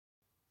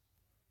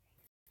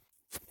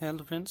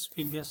Hello friends,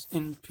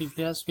 in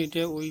previous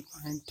video we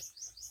find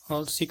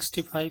all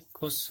 65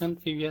 question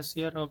previous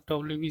year of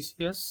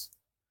WBCS.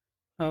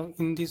 Now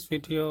in this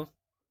video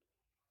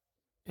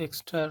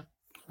extra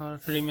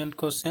remain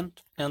question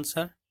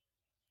answer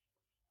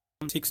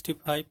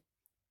 65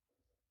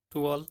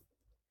 to all.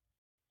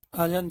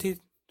 আজাদির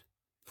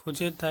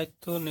ফৌজের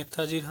দায়িত্ব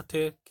নেতাজির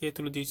হাতে কে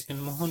তুলে দিয়েছিলেন?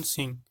 মোহন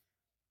সিং।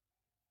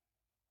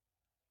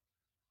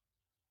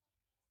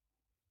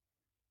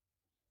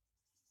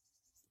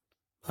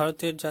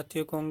 ভারতের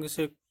জাতীয়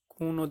কংগ্রেসের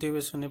কোন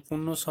অধিবেশনে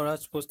পূর্ণ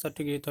স্বরাজ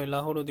প্রস্তাবটি গৃহীত হয়?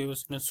 লাহোর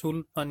অধিবেশনে।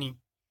 সুলতানি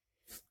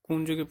কোন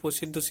যুগের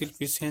প্রসিদ্ধ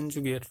শিল্পী? সেন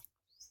যুগের।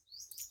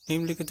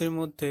 নিম্নলিখিতের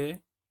মধ্যে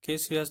কে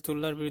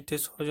সিরাজদৌল্লার বিরুদ্ধে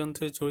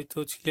ষড়যন্ত্রে জড়িত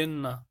ছিলেন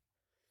না?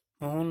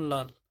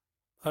 মোহনলাল।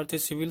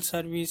 ভারতের সিভিল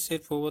সার্ভিসের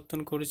প্রবর্তন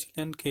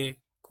করেছিলেন কে?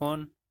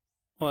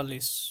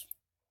 কর্নওয়ালিস।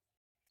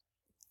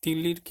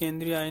 দিল্লির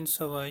কেন্দ্রীয়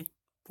আইনসভায়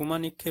বোমা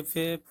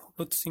নিক্ষেপে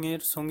ভগৎ সিং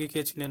এর সঙ্গী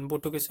কে ছিলেন?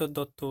 বটুকেশ্বর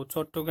দত্ত।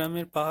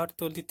 চট্টগ্রামের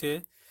পাহাড়তলীতে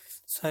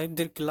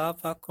সাহেবদের ক্লাব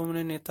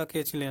আক্রমণের নেতা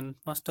কে ছিলেন?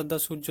 মাস্টারদা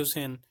সূর্য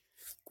সেন।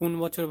 কোন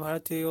বছর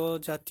ভারতীয়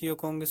জাতীয়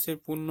কংগ্রেসের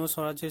পূর্ণ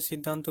স্বরাজের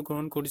সিদ্ধান্ত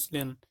গ্রহণ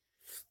করেছিলেন?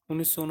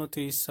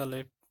 1929 সালে।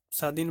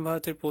 স্বাধীন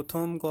ভারতের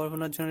প্রথম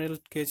গভর্নর জেনারেল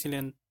কে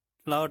ছিলেন?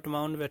 Lord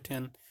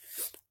Mountbatten.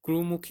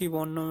 গুরুমুখী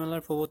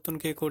বর্ণমালার প্রবর্তন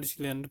কে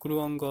করেছিলেন? গুরু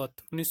অঙ্গদ।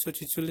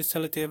 1946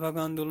 সালে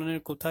তেভাগা আন্দোলনের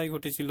কোথায়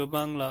ঘটেছিল?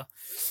 বাংলা।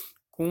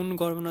 কোন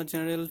গভর্নর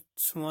জেনারেল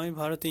সময়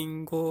ভারতে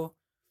ইঙ্গ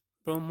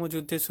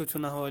ব্রহ্মযুদ্ধের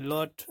সূচনা হয়?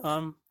 Lord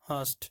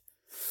Amherst.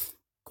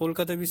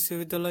 কলকাতা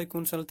বিশ্ববিদ্যালয়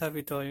কোন সালে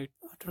স্থাপিত হয়?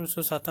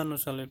 1857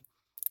 সালে।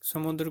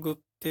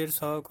 সমুদ্রগুপ্তের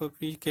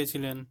সহকবি কে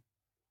ছিলেন?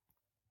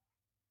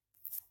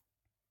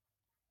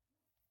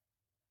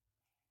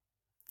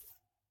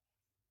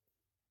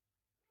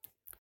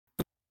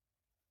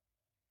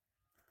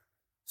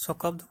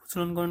 শকাব্দ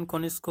প্রচলন করেন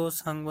কনিষ্ক।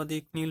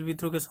 সাংবাদিক নীল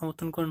বিদ্রোহকে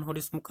সমর্থন করেন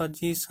হরিশ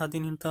মুখার্জি।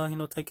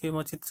 স্বাধীনতাহীনতাকে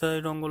বাঁচিতে চায়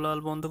রঙ্গলাল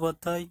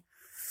বন্দ্যোপাধ্যায়।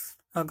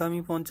 আগামী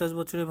 50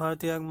 বছরে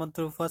ভারতীয় একমাত্র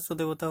উপাস্য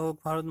দেবতা হোক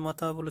ভারত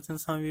মাতা বলেছেন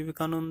স্বামী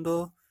বিবেকানন্দ।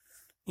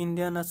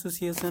 ইন্ডিয়ান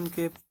অ্যাসোসিয়েশন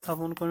কে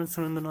স্থাপন করেন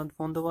সুরেন্দ্রনাথ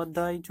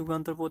বন্দ্যোপাধ্যায়।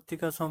 যুগান্তর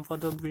পত্রিকার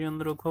সম্পাদক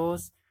বীরেন্দ্র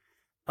ঘোষ।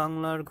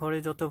 বাংলার ঘরে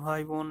যত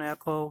ভাই বোন এক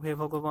হও হে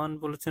ভগবান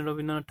বলেছেন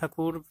রবীন্দ্রনাথ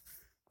ঠাকুর।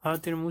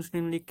 ভারতের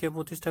মুসলিম লীগকে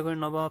প্রতিষ্ঠা করেন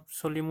নবাব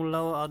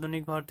সলিমুল্লাহ।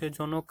 আধুনিক ভারতের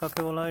জনক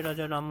কাকে বলা হয়?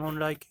 রাজা রামমোহন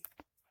রায়কে।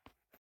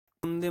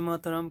 বন্দে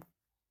মাতরম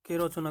কে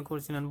রচনা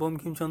করেছিলেন?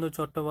 বঙ্কিমচন্দ্র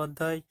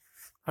চট্টোপাধ্যায়।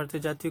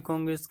 ভারতের জাতীয়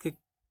কংগ্রেসকে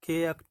কে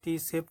একটি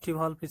সেফটি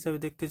ভালভ হিসেবে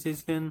দেখতে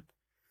চেয়েছিলেন?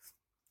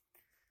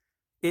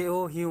 এ ও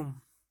Hume.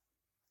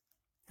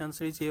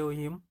 Answer is a O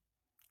Hume.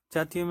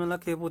 জাতীয় মেলা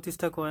কে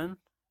প্রতিষ্ঠা করেন?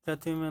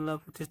 জাতীয় মেলা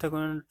প্রতিষ্ঠা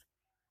করেন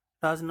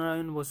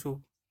Rajnarayan Basu.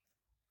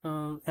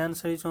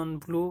 Answer is on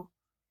blue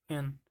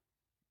pen.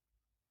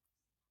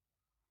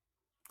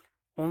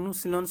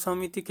 অনুশীলন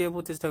সমিতি কে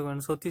প্রতিষ্ঠা করেন?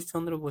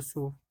 সতীশচন্দ্র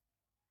বসু।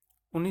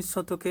 19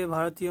 শতকে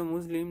ভারতীয়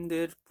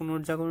মুসলিমদের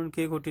পুনর্জাগরণ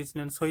কে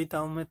ঘটিয়েছিলেন? শহীদ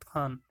আহমেদ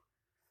খান।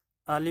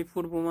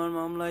 আলিপুর বোমার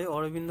মামলায়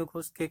অরবিন্দ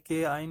ঘোষকে কে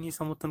আইনি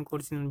সমর্থন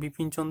করেছিলেন?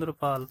 বিপিন চন্দ্র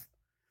পাল।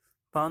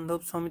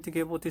 বান্ধব সমিতি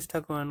কে প্রতিষ্ঠা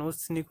করেন?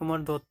 অশ্বিনী কুমার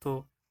দত্ত।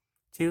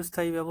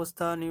 চিরস্থায়ী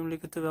ব্যবস্থা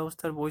নিম্নলিখিত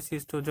ব্যবস্থার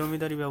বৈশিষ্ট্য?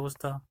 জমিদারি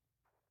ব্যবস্থা।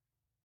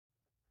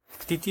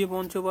 তৃতীয়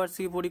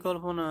পঞ্চবার্ষিকী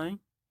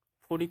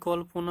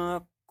পরিকল্পনা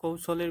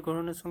কৌশলের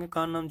গ্রহণের সঙ্গে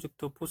কার নাম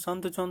যুক্ত?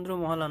 প্রশান্ত চন্দ্র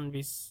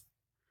মহালানবিশ।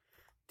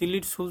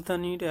 দিল্লির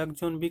সুলতানির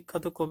একজন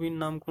বিখ্যাত কবির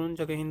নাম করুন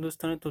যাকে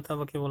হিন্দুস্তানের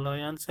তোতাপাখি বলা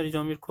হয়? অ্যান্সার ইজ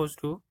অমির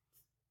খসরু।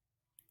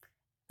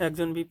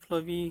 একজন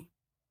বিপ্লবী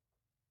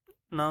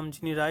নাম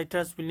যিনি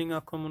রাইটার্স বিল্ডিং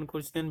আক্রমণ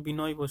করেছিলেন?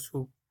 বিনয় বসু।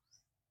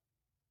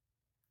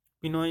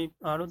 বিনয়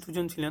আরো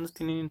দুজন ছিলেন,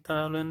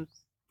 তারা হলেন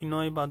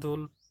বিনয়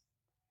বাদল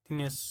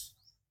দীনেশ।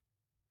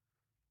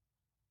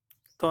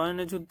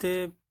 তরাইনের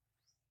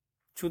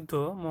যুদ্ধ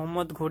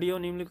মোহাম্মদ ঘুরি ও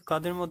নিম্নলিখিত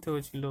কাদের মধ্যে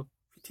হয়েছিল?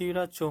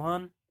 পৃথ্বীরাজ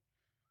চৌহান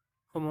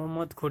ও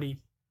মোহাম্মদ ঘুরি।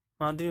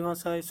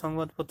 মাতৃভাষায়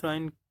সংবাদপত্র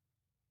আইন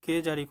কে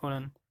জারি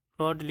করেন?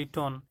 লর্ড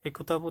লিটন।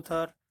 ইকতা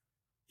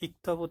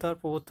প্রথার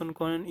প্রবর্তন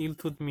করেন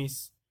ইলতুৎমিশ।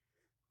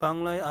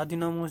 বাংলায়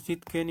আদিনা মসজিদ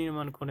কে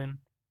নির্মাণ করেন?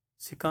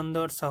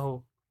 সিকান্দর শাহ।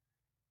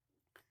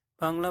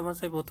 বাংলা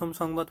ভাষায় প্রথম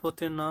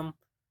সংবাদপত্রের নাম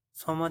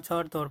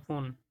সমাচার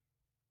দর্পণ।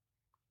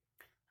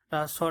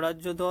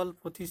 স্বরাজ্য দল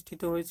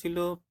প্রতিষ্ঠিত হয়েছিল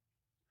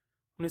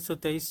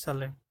 1923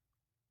 সালে।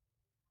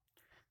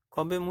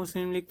 কবে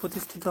মুসলিম লীগ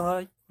প্রতিষ্ঠিত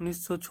হয়?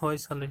 1906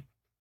 সালে।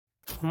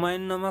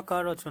 হুমায়ুননামা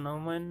কার রচনা?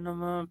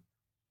 হুমায়ুননামা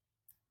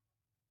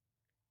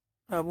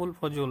আবুল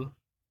ফজল।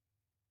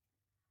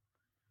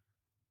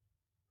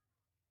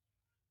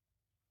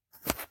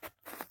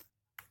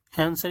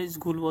 Answer is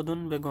Gulbadan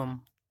Begum.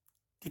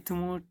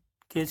 তিতুমির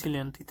কে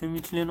ছিলেন?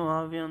 তিতুমির ছিলেন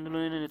ওয়াহাবি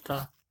আন্দোলনের নেতা।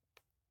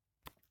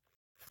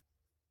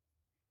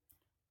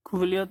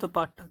 কুবিলিয়ত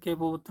পাট্টা কে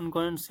প্রবর্তন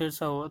করেন?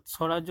 শেরশাহ।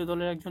 স্বরাজ্য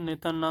দলের একজন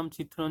নেতার নাম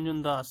চিত্তরঞ্জন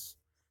দাস।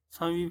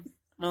 স্বামী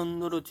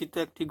বিবেকানন্দ রচিত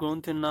একটি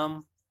গ্রন্থের নাম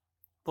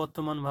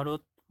বর্তমান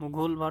ভারত।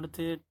 মুঘল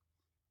ভারতের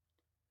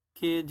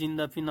কে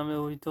জিন্দাপি নামে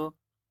অভিহিত?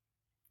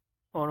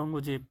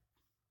 অরঙ্গজেব।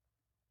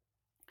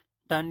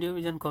 ডান্ডি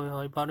অভিযান কবে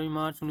হয়? 12ই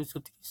মার্চ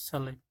 1930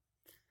 সালে।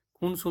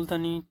 কোন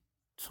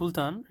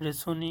সুলতান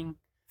রেশনিং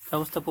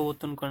ব্যবস্থা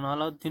প্রবর্তন করেন?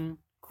 আলাউদ্দিন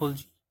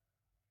খলজি।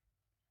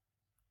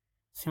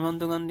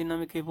 সীমান্ত গান্ধী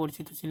নামে কে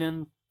পরিচিত ছিলেন?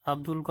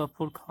 আব্দুল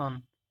গফর খান।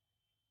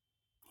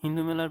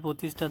 হিন্দু মেলার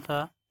প্রতিষ্ঠাতা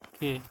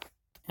কে?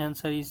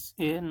 অ্যান্সার ইজ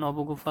এ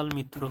নবগোপাল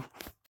মিত্র।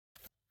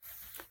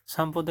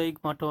 সাম্প্রদায়িক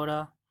বাটোয়ারা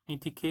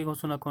নীতি কে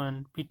ঘোষণা করেন?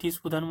 ব্রিটিশ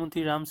প্রধানমন্ত্রী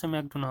রামসে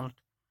ম্যাকডোনাল্ড।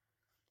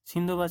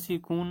 সিন্ধুবাসী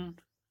কোন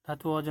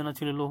ধাতু অজানা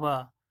ছিল? লোহা।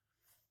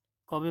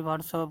 কবে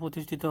ভারতসভা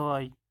প্রতিষ্ঠিত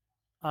হয়?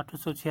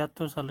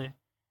 1876 সালে।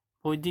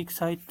 বৈদিক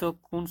সাহিত্য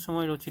কোন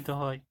সময় রচিত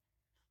হয়?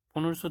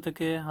 1500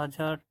 থেকে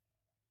 1000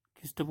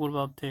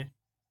 খ্রিস্টপূর্বাব্দে।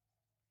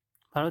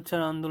 ভারত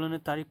ছাড়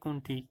আন্দোলনের তারিখ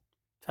কোনটি?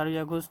 4ই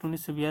আগস্ট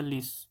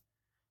 1942।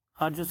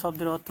 আর্য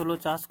শব্দের অর্থ হল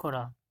চাষ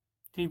করা।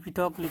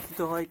 ত্রিপিটক লিখিত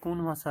হয় কোন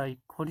ভাষায়?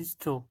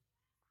 খরিষ্ঠ,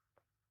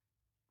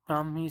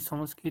 ব্রাহ্মী,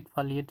 সংস্কৃত,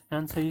 পালি।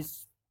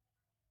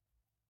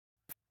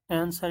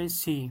 অ্যান্সার ইজ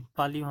সি,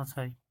 পালি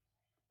ভাষায়।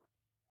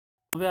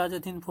 কবে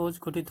আজাদ হিন্দ ফৌজ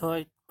গঠিত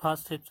হয়? 1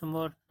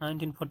 সেপ্টেম্বর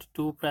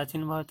 1942।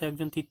 প্রাচীন ভারতে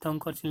একজন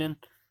তীর্থঙ্কর ছিলেন।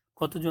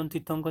 কতজন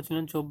তীর্থঙ্কর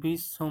ছিলেন? 24।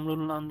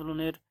 সোমরুল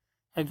আন্দোলনের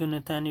একজন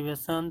নেতা অ্যানি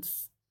বেসান্ট।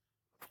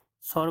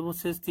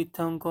 সর্বশেষ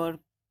তীর্থঙ্কর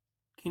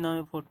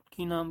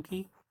কি নাম কি?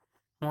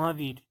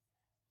 মহাবীর।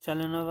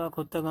 জালিয়ানওয়ালাবাগ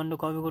হত্যাকাণ্ড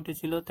কবে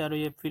ঘটেছিল?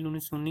 13 এপ্রিল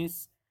 1919।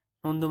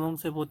 নন্দ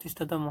বংশের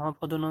প্রতিষ্ঠাতা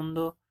মহাপদনন্দ।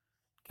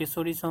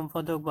 কেশরী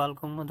সম্পাদক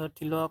বালগঙ্গাধর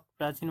তিলক।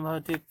 প্রাচীন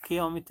ভারতে কে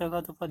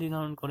অমিত্রাঘাত উপাধি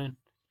ধারণ করেন?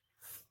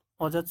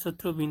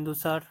 অজাতশত্রু,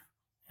 Bindusara,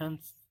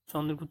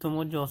 Chandragupta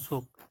Maurya,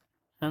 Ashok.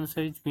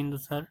 Answer is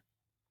Bindusara.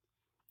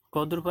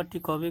 Ghadar party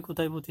কবে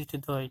কোথায়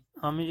প্রতিষ্ঠিত হয়?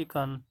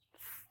 আমেরিকান,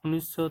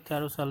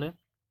 1913 সালে।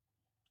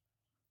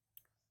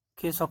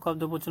 কে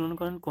শকাব্দ প্রচলন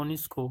করেন?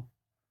 কনিষ্ক।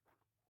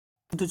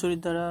 বুদ্ধচরিত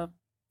দ্বারা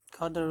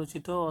কার দ্বারা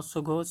রচিত?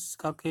 অশ্বঘোষ।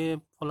 কাকে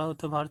বলা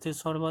হতো ভারতের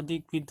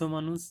সর্বাধিক বৃদ্ধ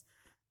মানুষ?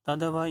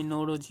 দাদাভাই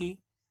নওরোজি।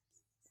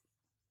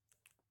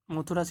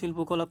 মথুরা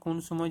শিল্পকলা কোন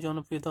সময়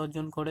জনপ্রিয়তা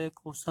অর্জন করে?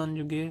 কোষাণ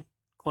যুগে।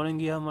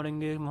 করেঙ্গে ইয়া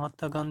মরেঙ্গে,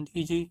 মহাত্মা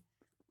গান্ধীজি।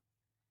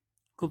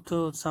 গুপ্ত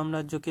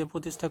সাম্রাজ্য কে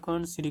প্রতিষ্ঠা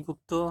করেন?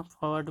 শ্রীগুপ্ত।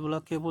 ফরওয়ার্ড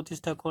ব্লক কে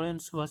প্রতিষ্ঠা করেন?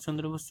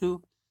 সুভাষচন্দ্র বসু।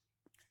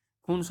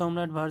 কোন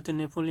সম্রাট ভারতের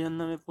নেপোলিয়ন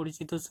নামে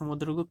পরিচিত?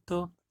 সমুদ্রগুপ্ত।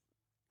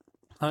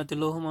 ভারতের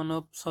লৌহ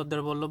মানব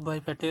সর্দার বল্লভভাই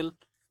প্যাটেল।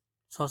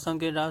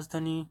 শশাঙ্কের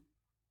রাজধানী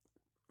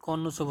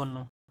কর্ণ সুবর্ণ।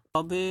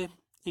 কবে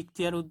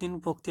ইখতিয়ার উদ্দিন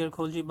বখতিয়ার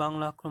খলজি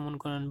বাংলা আক্রমণ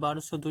করেন?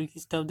 1202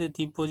 খ্রিস্টাব্দে।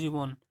 দিব্য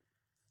জীবন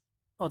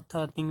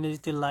অর্থাৎ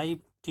ইংরেজিতে লাইফ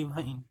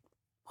ডিভাইন,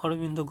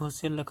 অরবিন্দ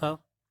ঘোষের লেখা।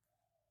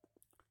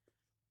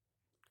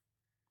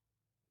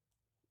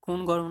 কোন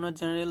গভর্নর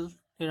জেনারেল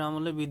এর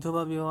আমলে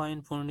বিধবা বিবাহ আইন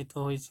প্রণীত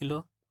হয়েছিল?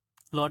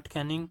 লর্ড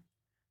ক্যানিং।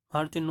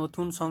 ভারতের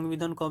নতুন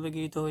সংবিধান কবে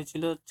গৃহীত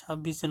হয়েছিল?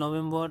 26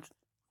 নভেম্বর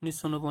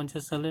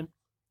 1949 সালে।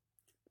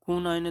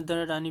 কোন আইনের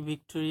দ্বারা রানী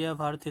ভিক্টোরিয়া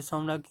ভারতের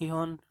সম্রাজ্ঞী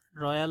হন?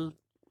 Royal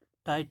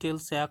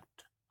titles act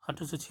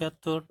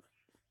 1876।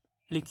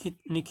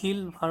 নিখিল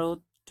ভারত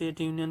ট্রেড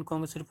ইউনিয়ন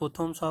কংগ্রেসের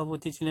প্রথম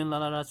সভাপতি ছিলেন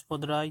লালা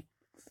রাজপথ রায়।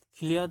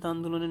 খিলাফত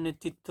আন্দোলনের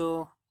নেতৃত্ব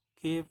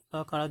কে বা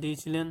কারা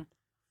দিয়েছিলেন?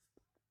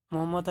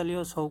 মোহাম্মদ আলী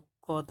ও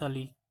শওকত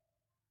আলী।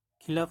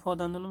 খিলাফত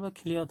আন্দোলন বা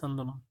খিলাফত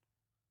আন্দোলন।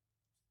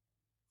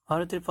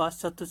 ভারতের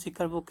পাশ্চাত্য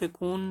শিক্ষার পক্ষে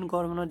কোন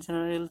গভর্নর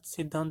জেনারেল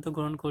সিদ্ধান্ত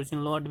গ্রহণ করেছেন?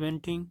 Lord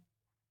Bentinck.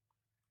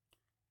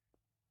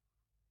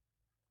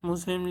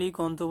 মুসলিম লীগ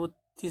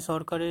অন্তর্বর্তী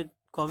সরকারের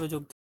কবে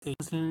যোগ দেয়?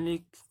 মুসলিম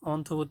লীগ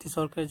অন্তর্বর্তী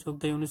সরকারে যোগ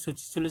দেয়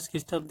 1946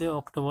 খ্রিস্টাব্দে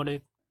অক্টোবরে।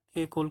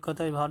 কে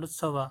কলকাতায় ভারত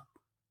সভা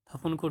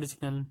স্থাপন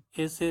করেছিলেন?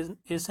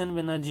 S N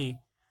Banerjee.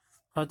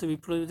 ভারতের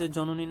বিপ্লবীদের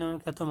জননী নামে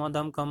খ্যাত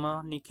মাদাম কামা।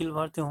 নিখিল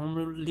ভারতীয় হোম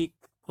রুল লীগ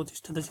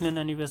প্রতিষ্ঠাতা ছিলেন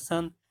অ্যানি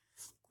বেসান্ট।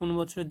 কোন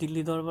বছরে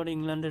দিল্লি দরবারে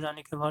ইংল্যান্ডের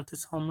রানীকে ভারতের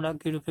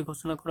সম্রাজ্ঞী রূপে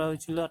ঘোষণা করা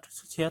হয়েছিল?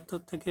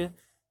 1876 থেকে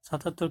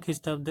 77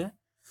 খ্রিস্টাব্দে।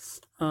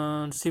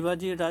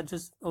 শিবাজির রাজ্য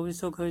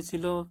অভিষেক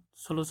হয়েছিল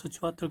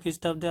 1674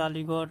 খ্রিস্টাব্দে।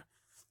 আলিগড়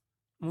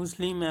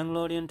মুসলিম অ্যাংলো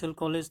ওরিয়েন্টাল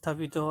কলেজ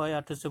স্থাপিত হয়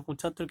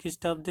 1875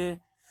 খ্রিস্টাব্দে।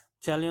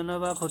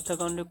 জালিয়ানওয়ালাবাগ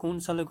হত্যাকাণ্ড কোন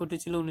সালে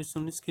ঘটেছিল?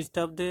 1919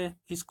 খ্রিস্টাব্দে।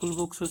 স্কুল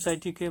বুক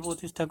সোসাইটিকে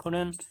প্রতিষ্ঠা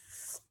করেন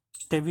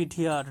ডেভিড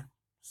হিয়ার।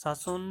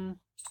 শাসন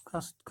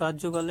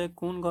কার্যকালে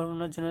কোন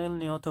গভর্নর জেনারেল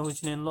নিহত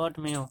হয়েছিলেন? Lord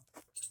Mayo.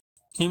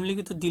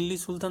 নিম্নলিখিত দিল্লি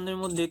সুলতানদের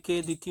মধ্যে কে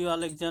দ্বিতীয়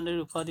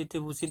আলেকজান্ডারের উপাধিতে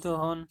ভূষিত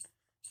হন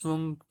এবং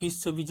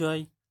বিশ্ব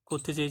বিজয়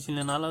করতে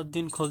চেয়েছিলেন?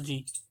 আলাউদ্দিন খলজি।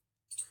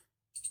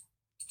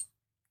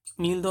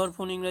 নীল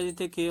দর্পণ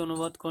ইংরেজিতে কে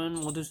অনুবাদ করেন?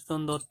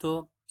 মধুসূদন দত্ত।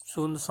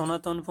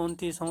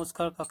 সনাতনপন্থী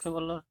সংস্কার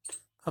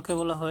কাকে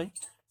বলা হয়?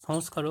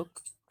 সংস্কারক।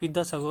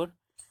 বিদ্যাসাগর।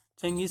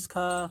 চেঙ্গিস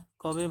খা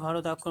কবে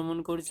ভারত আক্রমণ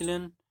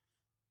করেছিলেন?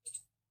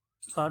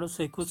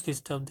 1221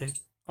 খ্রিস্টাব্দে।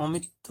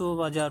 অমিত্য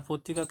বাজার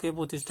পত্রিকাকে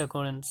প্রতিষ্ঠা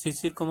করেন?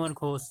 শিশির কুমার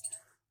ঘোষ।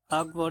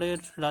 আকবরের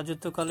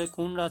রাজত্বকালে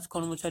কোন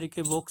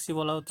রাজকর্মচারীকে বক্সি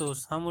বলা হতো?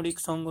 সামরিক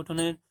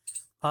সংগঠনের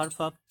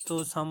ভারপ্রাপ্ত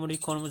সামরিক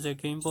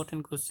কর্মচারীকে।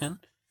 Important question.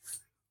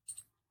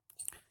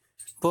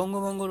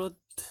 বঙ্গভঙ্গ রোধ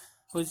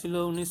হয়েছিল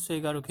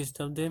 1911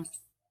 খ্রিস্টাব্দে।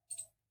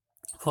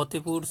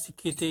 ফতেপুর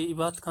সিক্রিতে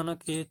ইবাদখানা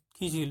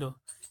কি ছিল?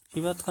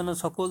 ইবাদখানা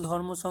সকল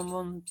ধর্ম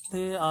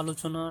সম্বন্ধে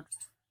আলোচনার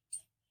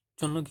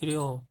জন্য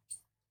গৃহ।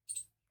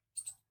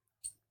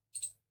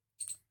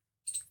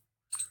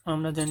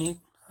 আমরা জানি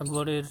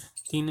আকবরের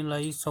 3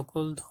 লাই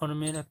সকল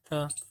ধর্মের একটা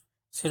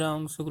সেরা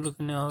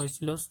অংশগুলোকে নেওয়া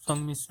হয়েছিল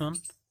সংমিশ্রণ।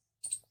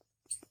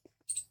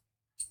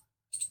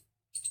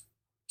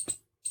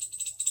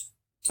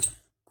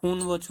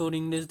 কোন বছর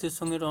ইংরেজদের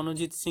সঙ্গে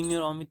রণজিৎ সিং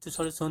এর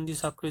অমৃতসরের সন্ধি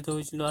স্বাক্ষরিত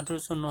হয়েছিল?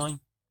 1809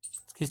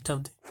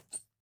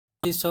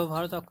 খ্রিস্টাব্দে। সহ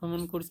ভারত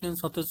আক্রমণ করেছিলেন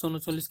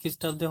 1739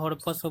 খ্রিস্টাব্দে।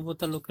 হরপ্পা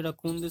সভ্যতার লোকেরা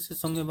কোন দেশের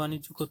সঙ্গে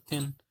বাণিজ্য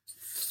করতেন?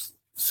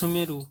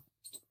 সুমেরু।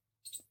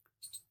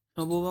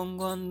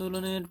 নববঙ্গ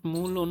আন্দোলনের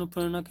মূল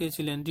অনুপ্রেরণা কে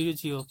ছিলেন?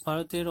 ডিরোজিও।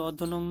 ভারতের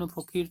অর্ধনগ্ন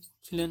ফকির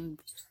ছিলেন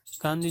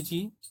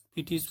গান্ধীজি।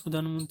 ব্রিটিশ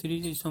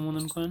প্রধানমন্ত্রী এই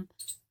সম্বোধন করেন।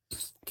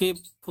 কে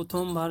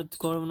প্রথম ভারত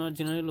গভর্নর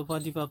জেনারেল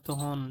উপাধি প্রাপ্ত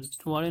হন?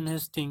 Warren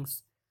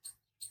Hastings.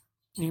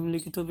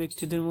 নিম্নলিখিত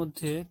ব্যক্তিদের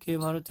মধ্যে কে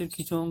ভারতের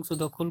কিছু অংশ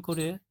দখল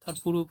করে তার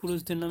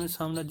পূর্বপুরুষদের নামে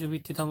সাম্রাজ্য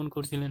ভিত্তি স্থাপন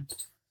করেছিলেন?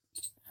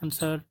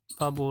 অ্যান্সার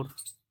বাবর।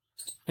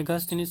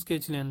 মেগাস্টিনিস কে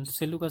ছিলেন?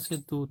 সেলুকাসের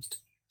দূত।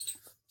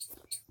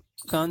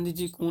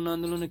 গান্ধীজি কোন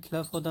আন্দোলনে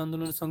খিলাফত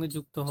আন্দোলনের সঙ্গে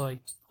যুক্ত হয়?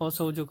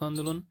 অসহযোগ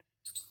আন্দোলন।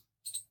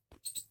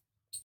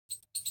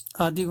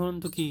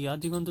 আদিগ্রন্থ কি?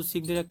 আদিগ্রন্থ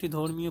শিখদের একটি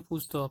ধর্মীয়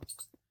পুস্তক।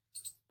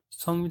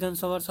 সংবিধান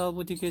সভার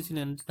সভাপতি কে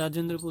ছিলেন?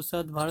 রাজেন্দ্র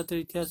প্রসাদ। ভারতের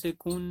ইতিহাসে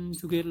কোন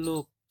যুগের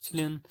লোক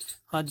ছিলেন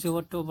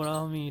আর্যভট্ট ও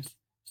ব্রাহ্মীর?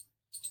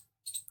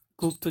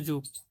 গুপ্ত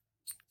যুগ।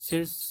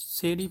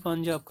 শের-ই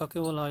পাঞ্জাব কাকে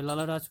বলা হয়?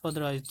 লালা রাজপথ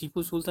রায়।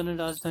 টিপু সুলতানের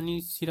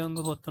রাজধানী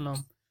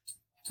শ্রীরঙ্গপত্তনম।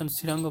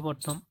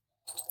 শ্রীরঙ্গপট্টনম।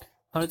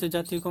 ভারতের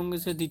জাতীয়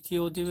কংগ্রেসের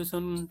দ্বিতীয়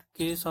অধিবেশন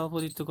কে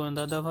সভাপতিত্ব করেন?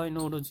 দাদাভাই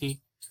নওরোজি।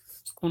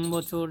 কোন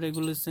বছর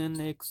রেগুলেশন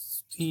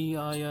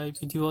এক্সপিআইআই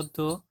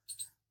বিধিবদ্ধ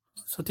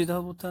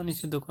সতীদাহ প্রথা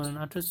নিষিদ্ধ করেন?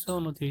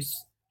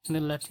 1829।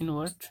 Latin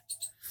word.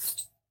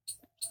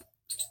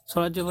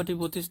 স্বরাজ্য পার্টির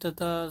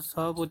প্রতিষ্ঠাতা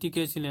সভাপতি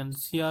কে ছিলেন?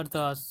 সি.আর.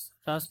 দাস।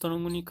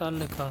 রাজতরঙ্গিনী কার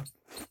লেখা?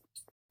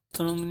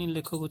 তরঙ্গিনীর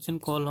লেখক হচ্ছেন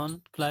কলহন।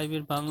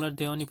 ক্লাইভের বাংলার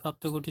দেওয়ানি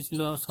প্রাপ্ত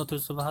ঘটেছিল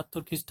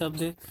 1772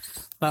 খ্রিস্টাব্দে।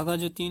 বাঘা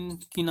যতীন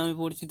কি নামে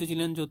পরিচিত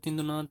ছিলেন?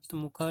 যতীন্দ্রনাথ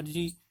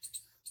মুখার্জি।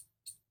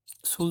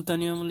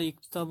 সুলতানি আমলে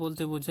ইকতা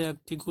বলতে বোঝায়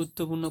একটি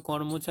গুরুত্বপূর্ণ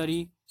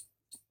কর্মচারী।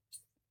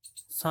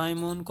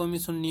 সাইমন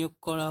কমিশন নিয়োগ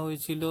করা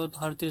হয়েছিল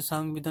ভারতের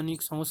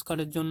সাংবিধানিক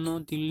সংস্কারের জন্য।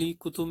 দিল্লি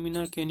কুতুব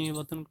মিনার কে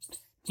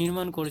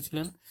নির্মাণ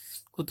করেছিলেন?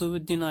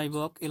 কুতুবউদ্দিন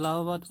আইবক।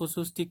 এলাহাবাদ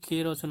প্রশস্তি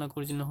কে রচনা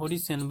করেছিলেন? হরি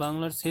সেন।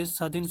 বাংলার শেষ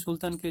স্বাধীন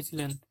সুলতান কে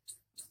ছিলেন?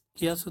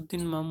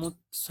 গিয়াসউদ্দিন মাহমুদ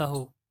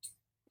শাহ।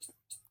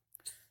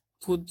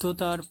 বুদ্ধ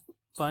তার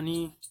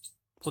বাণী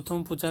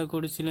প্রথম প্রচার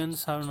করেছিলেন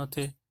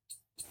সারনাথে।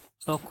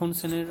 লক্ষণ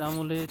সেনের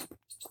আমলে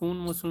কোন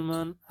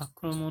মুসলমান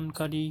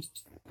আক্রমণকারী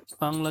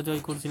বাংলা জয়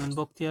করেছিলেন?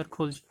 বখতিয়ার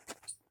খলজি।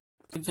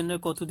 আলেকজান্ডার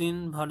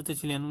কতদিন ভারতে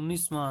ছিলেন?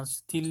 19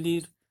 মাস।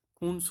 দিল্লির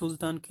কোন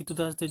সুলতান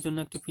কৃতদাসদের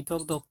জন্য একটি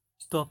পৃথক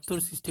দপ্তর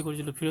সৃষ্টি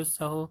করেছিল? ফিরোজ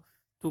শাহ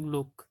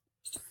তুগলক।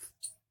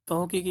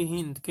 তহকিকে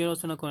হিন্দ কে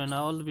রচনা করেন?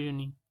 আওয়াল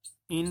বিরুনি।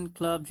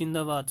 ইনকলাব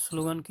জিন্দাবাদ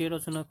স্লোগান কে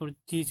রচনা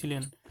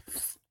দিয়েছিলেন?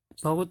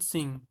 ভগৎ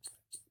সিং।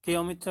 কে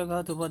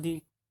অমিত্রাঘাত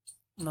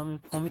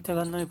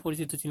নামে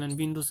পরিচিত ছিলেন?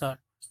 বিন্দুসার।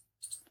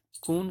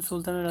 কোন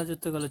সুলতানের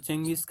রাজত্বকালে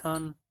চেঙ্গিস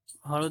খান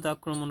ভারত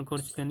আক্রমণ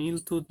করেছিলেন?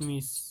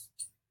 ইলতুৎমিশ।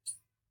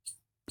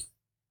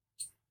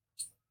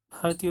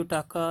 ভারতীয়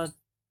টাকা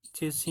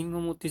যে সিংহ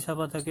মূর্তি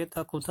ছাপা থাকে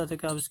তা কোথা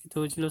থেকে আবিষ্কৃত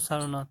হয়েছিল?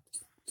 সারনাথ।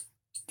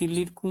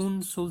 দিল্লির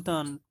কোন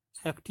সুলতান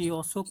একটি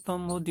অশোক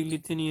স্তম্ভ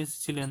দিল্লিতে নিয়ে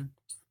এসেছিলেন?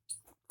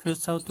 ফিরোজ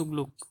শাহ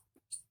তুগলক।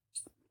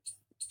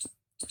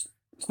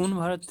 কোন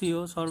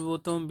ভারতীয়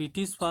সর্বপ্রথম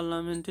ব্রিটিশ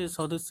পার্লামেন্টের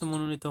সদস্য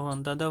মনোনীত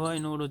হন? দাদাভাই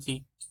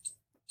নওরোজি।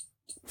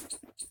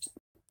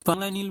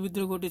 বাংলায় নীল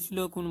বিদ্রোহ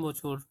ঘটেছিল কোন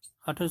বছর?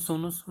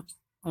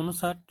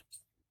 1859।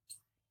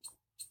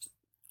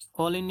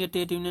 অল ইন্ডিয়া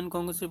ট্রেড ইউনিয়ন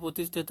কংগ্রেসের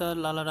প্রতিষ্ঠাতা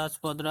লালা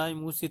রাজপথ রায়।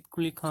 মুর্শিদ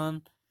কুলি খান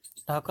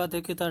ঢাকা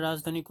থেকে তার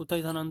রাজধানী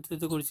কোথায়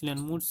স্থানান্তরিত করেছিলেন?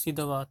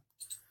 মুর্শিদাবাদ।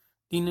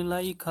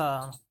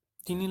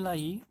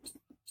 তিনিলাই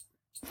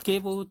কে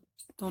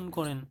প্রবর্তন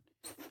করেন?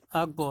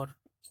 আকবর।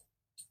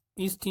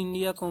 ইস্ট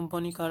ইন্ডিয়া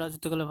কোম্পানি কার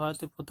রাজত্বকালে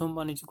ভারতে প্রথম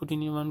বাণিজ্য কুঠি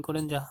নির্মাণ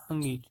করেন?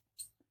 জাহাঙ্গীর।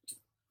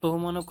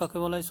 লৌহমানব কাকে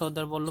বলা হয়?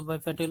 সর্দার বল্লভভাই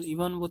প্যাটেল।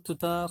 ইবন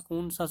বতুতা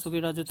কোন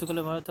শাসকের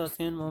রাজত্বকালে ভারতে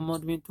আসেন?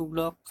 মোহাম্মদ বিন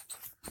তুগলক।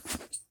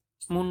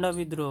 মুন্ডা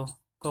বিদ্রোহ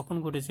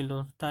কখন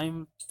ঘটেছিল?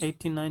 Time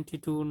 1890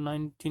 to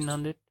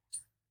 1900।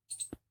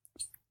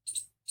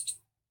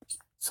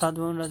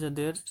 সাতবাহন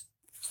রাজাদের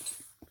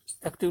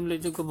একটি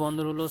উল্লেখযোগ্য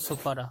বন্দর হল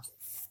সোপারা।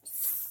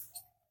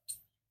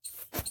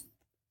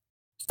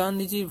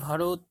 গান্ধীজির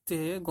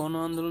ভারতে গণ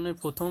আন্দোলনের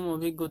প্রথম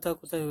অভিজ্ঞতা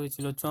কোথায়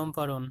হয়েছিল?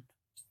 চম্পারণ।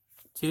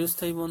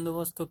 চিরস্থায়ী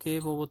বন্দোবস্ত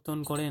কে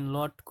প্রবর্তন করেন?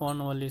 Lord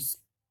Cornwallis.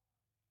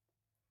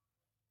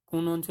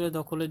 কোন অঞ্চলে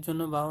দখলের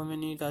জন্য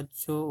বাহমিনী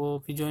রাজ্য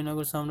ও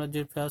বিজয়নগর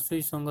সাম্রাজ্যের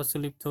প্রায়শই সংঘর্ষে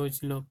লিপ্ত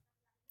হয়েছিল?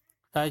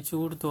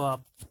 রায়চুর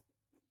দোয়াব।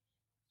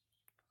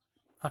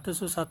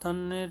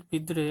 1857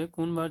 বিদ্রোহে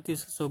কোন ভারতীয়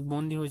শাসক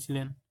বন্দী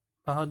হয়েছিলেন?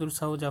 বাহাদুর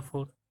শাহ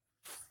জাফর।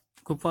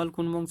 গোপাল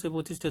কোন বংশের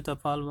প্রতিষ্ঠাতা?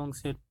 পাল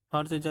বংশের।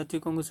 ভারতের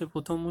জাতীয় কংগ্রেসের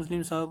প্রথম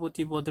মুসলিম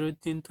সভাপতি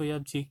বদরুদ্দিন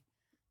তৈয়বজি।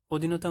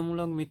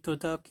 অধীনতামূলক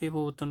মিত্রতা কে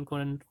প্রবর্তন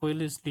করেন?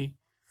 ওয়েলেসলি।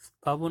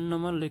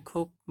 বাবরনামার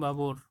লেখক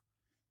বাবর।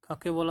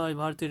 কাকে বলা হয়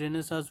ভারতের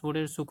রেনেসাঁস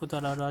বোর্ডের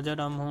সুকুতারা? রাজা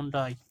রামমোহন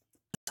রায়।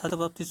 স্বাধীনতা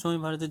প্রাপ্তির সময়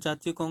ভারতের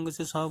জাতীয়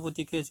কংগ্রেসের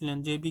সভাপতি কে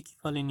ছিলেন? জে.বি.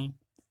 কৃপালিনী।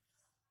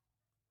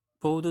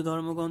 বৌদ্ধ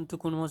ধর্মগ্রন্থ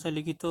কোন ভাষায়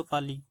লিখিত?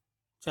 পালি।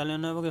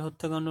 জালিয়ানওয়ালাবাগের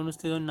হত্যাকাণ্ড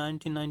অনুষ্ঠিত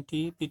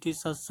 1990। ব্রিটিশ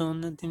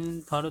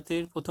শাসনাধীন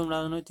ভারতের প্রথম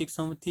রাজনৈতিক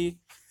সমিতি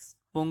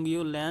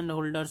বঙ্গীয় ল্যান্ড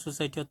হোল্ডার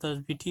সোসাইটি অর্থাৎ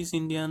ব্রিটিশ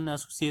ইন্ডিয়ান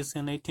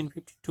অ্যাসোসিয়েশন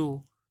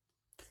 1852।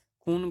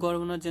 কোন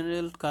গভর্নর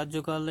জেনারেল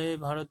কার্যকালে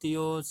ভারতীয়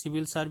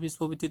সিভিল সার্ভিস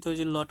প্রবর্তিত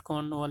হয়েছিল? Lord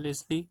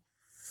Cornwallis.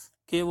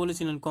 কে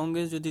বলেছিলেন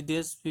কংগ্রেস যদি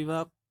দেশ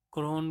বিভাগ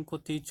গ্রহণ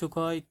করতে ইচ্ছুক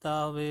হয়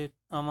তা হবে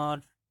আমার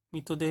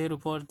মৃতদেহের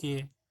উপর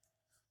দিয়ে?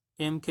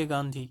 কে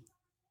গান্ধী।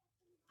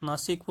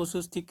 নাসিক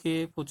প্রশস্তি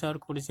কে প্রচার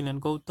করেছিলেন?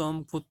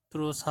 গৌতম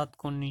পুত্র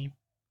সাতকর্ণী।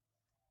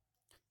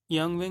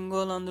 ইয়াং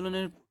বেঙ্গল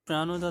আন্দোলনের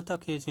প্রাণদাতা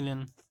কে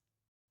ছিলেন?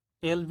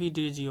 B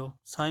DGO.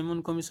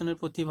 সাইমন কমিশনের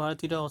প্রতি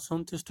ভারতীয়রা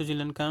অসন্তুষ্ট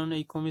ছিলেন কারণ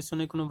এই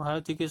কমিশনে কোনো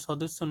ভারতীয়কে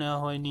সদস্য নেওয়া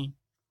হয়নি।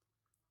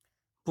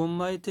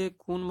 বোম্বাইতে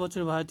কোন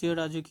বছর ভারতীয়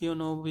রাজকীয়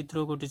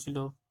নৌ-বিদ্রোহ ঘটেছিল?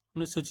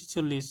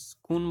 1946।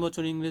 কোন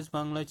বছর ইংরেজ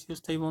বাংলায়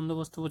চিরস্থায়ী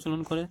বন্দোবস্ত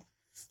প্রচলন করে?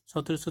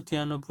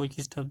 1793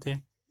 খ্রিস্টাব্দে।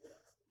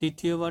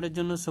 দ্বিতীয়বারের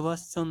জন্য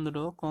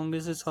সুভাষচন্দ্র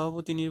কংগ্রেসের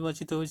সভাপতি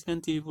নির্বাচিত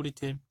হয়েছিলেন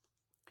ত্রিপুরীতে।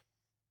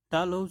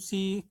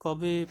 ডালহৌসি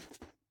কবে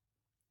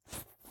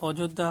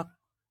অযোধ্যা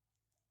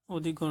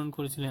অধিগ্রহণ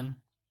করেছিলেন?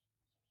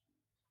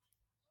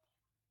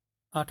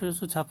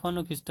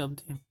 1856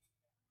 খ্রিস্টাব্দে।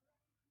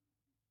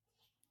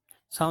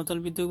 সাঁওতাল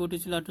বিদ্রোহ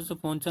ঘটেছিল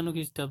 1855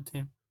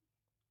 খ্রিস্টাব্দে।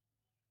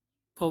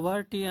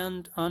 Poverty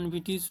and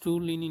un-British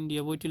rule in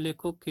India বইটির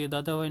লেখক কে?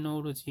 দাদাভাই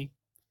নওরোজি।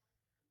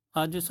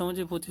 আর্য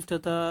সমাজের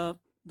প্রতিষ্ঠাতা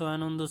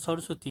দয়ানন্দ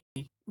সরস্বতী।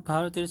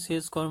 ভারতের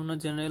শেষ গভর্নর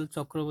জেনারেল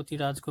চক্রবর্তী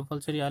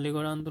রাজগোপালচারী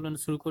আলিগড় আন্দোলন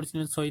শুরু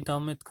করেছিলেন শহীদ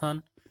আহমেদ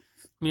খান।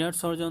 মিরাট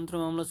ষড়যন্ত্র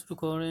মামলা শুরু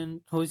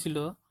হয়েছিল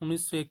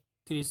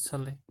 1931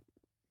 সালে।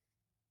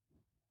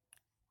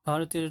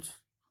 ভারতের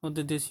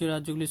মধ্যে দেশীয়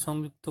রাজ্যগুলি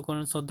সংযুক্ত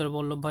করেন সর্দার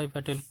বল্লভভাই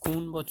প্যাটেল।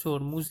 কোন বছর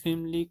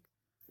মুসলিম লীগ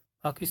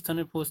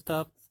পাকিস্তানের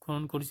প্রস্তাব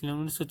গ্রহণ করেছিলেন?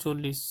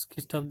 1940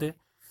 খ্রিস্টাব্দে।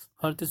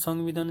 ভারতের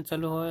সংবিধান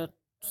চালু হওয়ার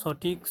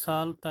সঠিক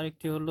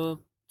তারিখটি হলো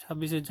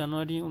 26শে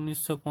জানুয়ারি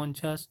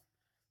 1950।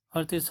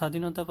 ভারতের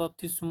স্বাধীনতা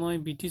প্রাপ্তির সময়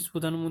ব্রিটিশ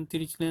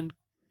প্রধানমন্ত্রী ছিলেন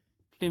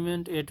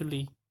ক্লেমেন্ট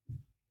অ্যাটলি।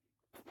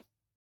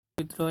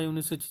 বিদ্রোহ হয়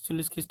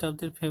 1946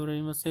 খ্রিস্টাব্দের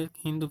ফেব্রুয়ারি মাসে।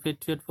 হিন্দু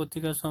পেট্রিয়ট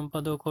পত্রিকার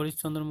সম্পাদক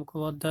হরিশচন্দ্র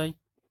মুখোপাধ্যায়।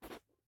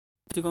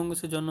 জাতীয়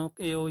কংগ্রেসের জনক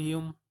ও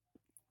হিউম।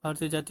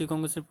 ভারতীয় জাতীয়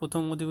কংগ্রেসের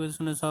প্রথম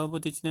অধিবেশনের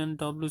সভাপতি ছিলেন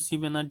ডব্লিউ.সি.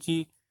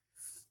 ব্যানার্জি।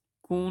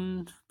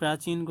 কোন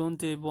প্রাচীন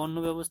গ্রন্থে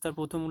বর্ণ ব্যবস্থার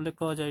প্রথম উল্লেখ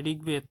পাওয়া যায়?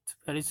 ঋগ্বেদ।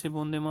 প্যারিসে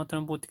বন্দে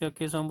মাতরম পত্রিকা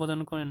কে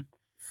সম্পাদন করেন?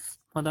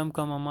 মাদাম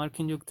কামা।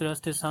 মার্কিন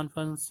যুক্তরাষ্ট্রের সান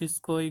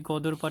ফ্রান্সিসকোয়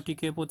গদর পার্টি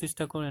কে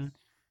প্রতিষ্ঠা করেন?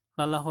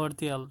 লালা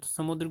হরদয়াল।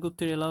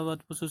 সমুদ্রগুপ্তের এলাহাবাদ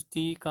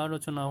প্রশস্তি কার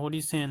রচনা?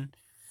 Hari Sen.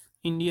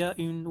 India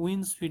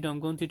wins freedom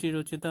গ্রন্থটির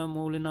রচয়িতা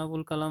মৌলানা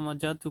আবুল কালাম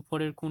আজাদ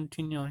উপরের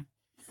কোনটি নয়?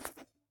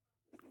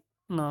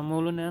 না,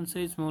 মৌলানা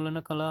answer is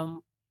Maulana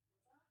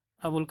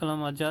Abul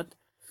Kalam Azad.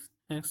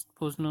 Next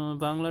প্রশ্ন,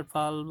 বাংলার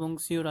পাল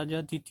বংশীয়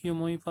রাজা দ্বিতীয়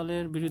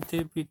মহিপালের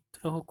বিরুদ্ধে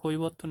বিদ্রোহ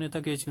কৈবর্ত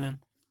নেতা কে ছিলেন?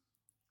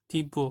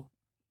 দিব্য।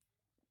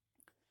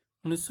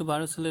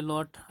 1912 সালে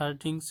লর্ড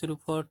হার্ডিংসের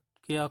উপর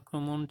কে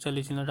আক্রমণ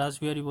চালিয়েছিলেন?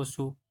 রাসবিহারী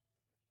বসু।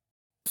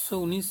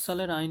 1919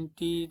 সালের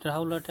আইনটি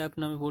রাওলাট অ্যাক্ট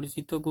নামে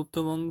পরিচিত। গুপ্ত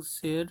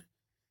বংশের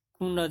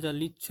কোন রাজা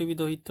লিচ্ছবি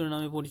দহিত্র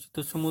নামে পরিচিত?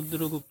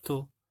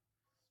 সমুদ্রগুপ্ত।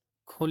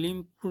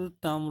 খলিমপুর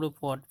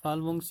তাম্রপট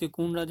পাল বংশে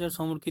কোন রাজার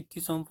সমরকীর্তি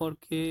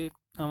সম্পর্কে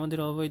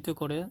আমাদের অবহিত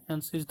করে?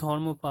 অ্যান্সার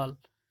ধর্মপাল।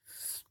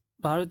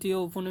 ভারতীয়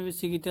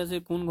ঔপনিবেশিক ইতিহাসে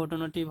কোন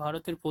ঘটনাটি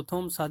ভারতের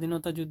প্রথম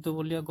স্বাধীনতা যুদ্ধ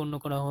বলিয়া গণ্য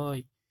করা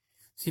হয়?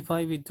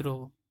 সিপাহী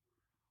বিদ্রোহ।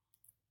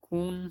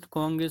 কোন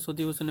কংগ্রেস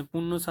অধিবেশনে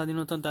পূর্ণ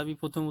স্বাধীনতার দাবি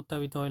প্রথম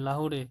উত্থাপিত হয়?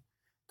 লাহোরে।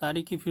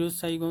 তারিখি ফিরোজ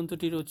শাহী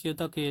গ্রন্থটির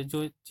রচয়িতা কে?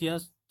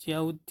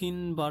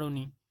 জিয়াউদ্দিন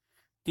বারনী।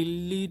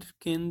 দিল্লির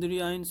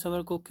কেন্দ্রীয়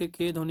আইনসভার কক্ষে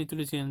কে ধ্বনি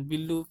তুলেছিলেন?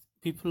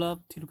 বিপ্লব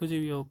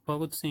দীর্ঘজীবী হোক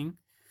ভগৎ সিং।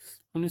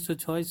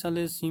 1906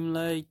 সালে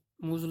সিমলায়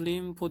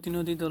মুসলিম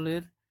প্রতিনিধি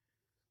দলের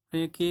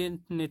কে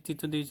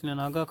নেতৃত্ব দিয়েছিলেন?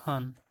 আগা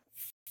খান।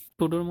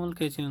 টোডরমল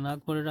কে ছিলেন?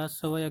 আকবরের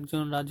রাজসভায়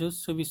একজন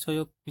রাজস্ব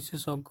বিষয়ক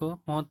বিশেষজ্ঞ।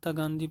 মহাত্মা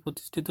গান্ধী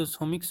প্রতিষ্ঠিত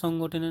শ্রমিক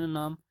সংগঠনের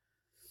নাম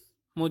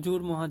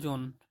মজুর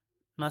মহাজন।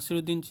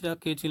 নাসিরুদ্দিন চিরাগ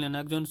কে ছিলেন?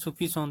 একজন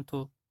সুফি সন্ত।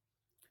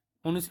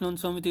 অনুশীলন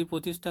সমিতির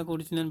প্রতিষ্ঠা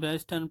করেছিলেন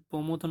ব্যারিস্টার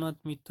প্রমথনাথ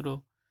মিত্র।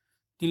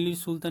 দিল্লির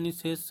সুলতানি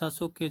শেষ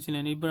শাসক কে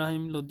ছিলেন?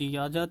 ইব্রাহিম লোদি।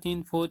 আজাদ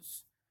হিন্দ ফৌজ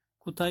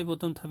কোথায়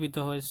প্রথম স্থাপিত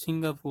হয়?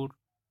 সিঙ্গাপুর।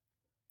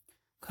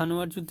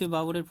 খানোয়ার যুদ্ধে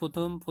বাবরের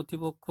প্রথম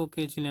প্রতিপক্ষ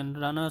কে ছিলেন?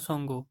 রানা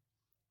সঙ্গ।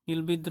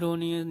 নীল বিদ্রোহ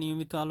নিয়ে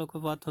নিয়মিত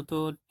আলোকপাত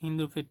হতো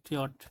হিন্দু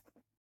পেট্রিয়ট।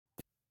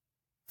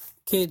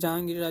 কে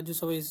জাহাঙ্গীরের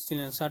রাজ্যসভায়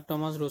এসেছিলেন? Sir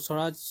Thomas Roe.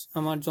 স্বরাজ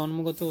আমার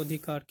জন্মগত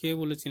অধিকার কে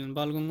বলেছিলেন?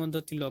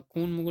 বালগঙ্গাধর তিলক।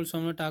 কোন মুঘল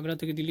সম্রাট আগ্রা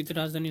থেকে দিল্লিতে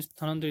রাজধানী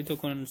স্থানান্তরিত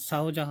করেন?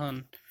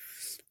 শাহজাহান।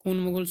 কোন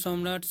মুঘল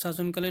সম্রাট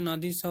শাসনকালে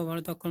নাদির শাহ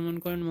ভারত আক্রমণ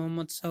করেন?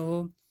 মোহাম্মদ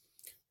শাহ।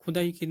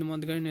 খুদাই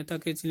খিদমতগারী নেতা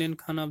কে ছিলেন?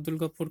 খান আব্দুল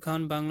গফর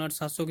খান। বাংলার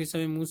শাসক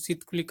হিসাবে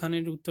মুর্শিদ কুলি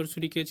খানের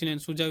উত্তরসূরি কে ছিলেন?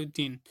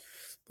 সুজাউদ্দিন।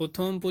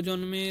 প্রথম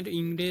প্রজন্মের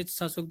ইংরেজ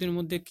শাসকদের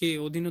মধ্যে কে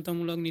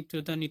অধীনতামূলক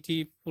নিত্রতা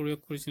নীতি প্রয়োগ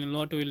করেছিলেন?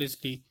 Lord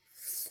Wellesley.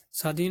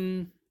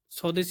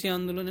 স্বদেশী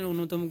আন্দোলনের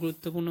অন্যতম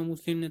গুরুত্বপূর্ণ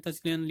মুসলিম নেতা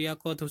ছিলেন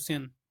লিয়াকত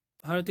হোসেন।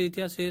 ভারতের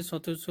ইতিহাসে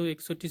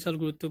 1761 সাল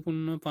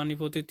গুরুত্বপূর্ণ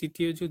পানিপথের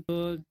তৃতীয়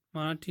যুদ্ধ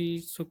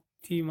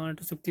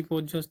মারাঠা শক্তি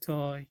পর্যস্ত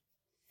হয়।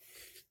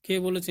 কে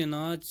বলেছেন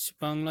আজ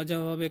বাংলা যা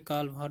ভাবে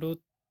কাল ভারত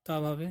তা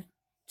ভাবে?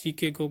 জি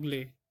কে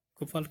গোখলে।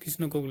 গোপাল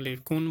কৃষ্ণ গোখলের।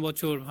 কোন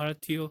বছর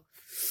ভারতীয়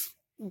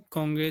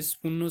কংগ্রেস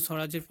পূর্ণ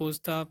স্বরাজের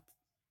প্রস্তাব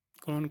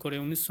গ্রহণ করে?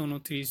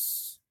 1929।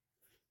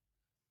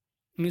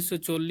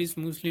 1940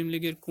 মুসলিম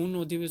লীগের কোন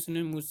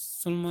অধিবেশনে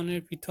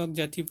মুসলমানের পৃথক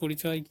জাতি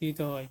পরিচয় গৃহীত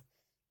হয়?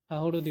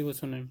 লাহোর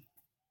অধিবেশনে।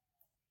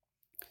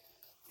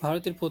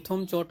 ভারতের প্রথম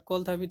চটকল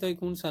স্থাপিত হয়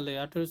কোন সালে?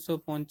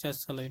 1850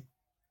 সালে।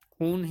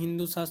 কোন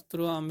হিন্দু শাস্ত্র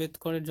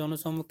আম্বেদকরের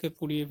জনসমক্ষে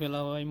পুড়িয়ে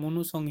ফেলা হয়?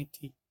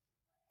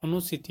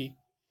 মনুস্মৃতি।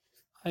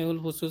 আইহোল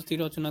প্রশস্তি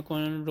রচনা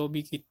করেন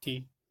রবি কীর্তি।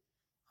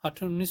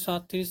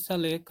 1938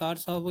 সালে কার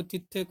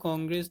সভাপতিত্বে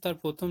কংগ্রেস তার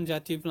প্রথম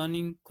জাতীয়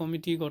প্ল্যানিং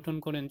কমিটি গঠন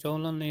করেন?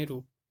 Jawaharlal Nehru.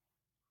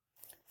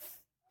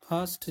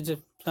 First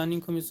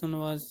planning commission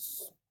was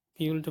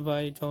built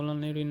by Jawaharlal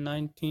Nehru in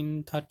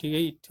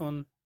 1938 on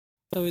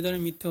তত্ত্বাবধানে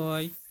মৃত্যু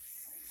হয়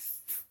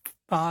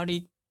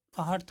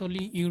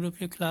পাহাড়তলি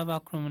ইউরোপীয় ক্লাব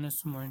আক্রমণের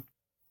সময়।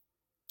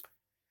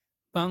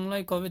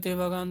 বাংলায় কবে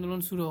তেভাগা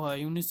আন্দোলন শুরু হয়?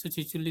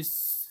 1946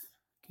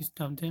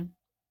 খ্রিস্টাব্দে।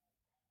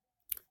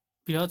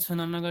 বৃহৎ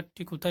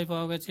স্নানাগারটি কোথায়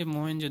পাওয়া গেছে?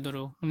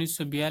 মহেঞ্জোদারো।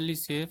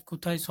 1942-এ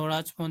কোথায়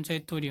স্বরাজ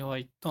পঞ্চায়েত তৈরি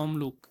হয়?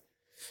 তমলুক।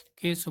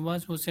 কে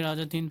সুভাষ বোসের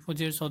আজাদ হিন্দ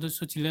ফৌজের সদস্য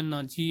ছিলেন না?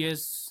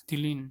 জি.এস.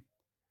 দিলিন।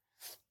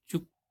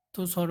 যুক্ত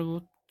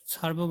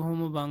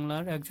সার্বভৌম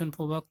বাংলার একজন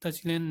প্রবক্তা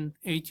ছিলেন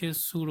এইচ.এস.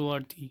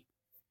 সুহরাওয়ার্দী।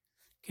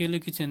 কে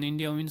লিখেছেন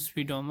India wins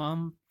freedom?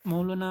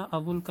 Maulana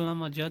Abul Kalam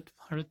Azad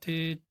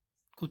ভারতের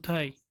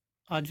কোথায়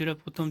আজরা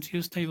প্রথম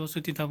চিরস্থায়ী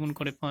বসতি স্থাপন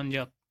করে?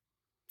 পাঞ্জাব।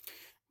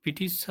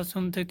 ব্রিটিশ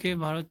শাসন থেকে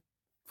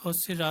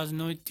ভারতবর্ষের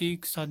রাজনৈতিক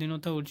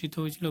স্বাধীনতা অর্জিত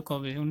হয়েছিল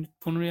কবে?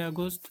 15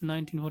 আগস্ট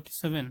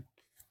 1947।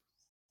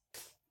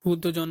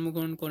 বুদ্ধ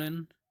জন্মগ্রহণ করেন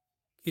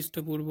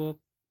খ্রিস্টপূর্ব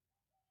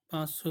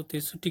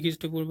 563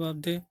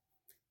 খ্রিস্টপূর্বাব্দে।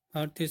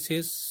 ভারতের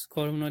শেষ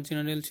গভর্নর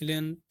জেনারেল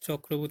ছিলেন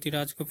চক্রবর্তী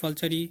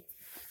রাজগোপালচারী।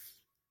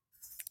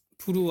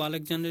 পুরু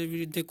আলেকজান্ডারের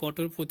বিরুদ্ধে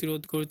কঠোর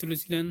প্রতিরোধ গড়ে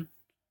তুলেছিলেন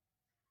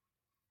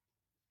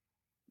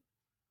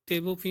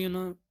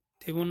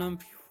দেবনাম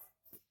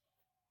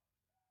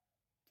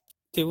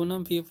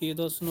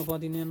প্রিয়দর্শন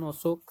উপাধি নেন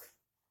অশোক।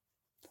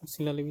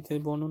 শিলালিপিতে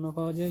বর্ণনা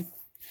পাওয়া যায়।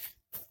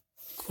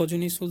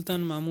 গজনী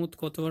সুলতান মাহমুদ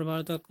কতবার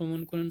ভারত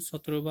আক্রমণ করেন?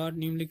 17 বার।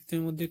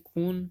 নিম্নলিখিতের মধ্যে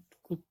কোন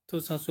গুপ্ত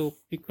শাসক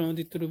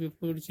বিক্রমাদিত্য রূপে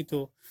পরিচিত?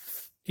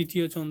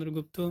 দ্বিতীয়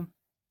চন্দ্রগুপ্ত।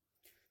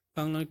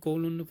 বাংলায়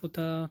কৌলন্য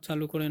প্রথা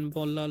চালু করেন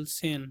বল্লাল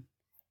সেন।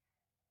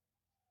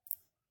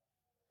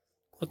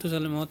 কত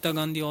সালে মহাত্মা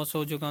গান্ধী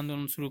অসহযোগ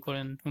আন্দোলন শুরু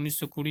করেন?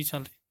 1920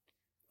 সালে।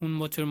 কোন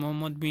বছর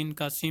মোহাম্মদ বিন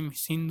কাসিম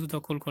সিন্ধু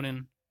দখল করেন?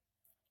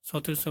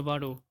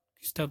 1712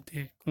 খ্রিস্টাব্দে।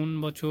 কোন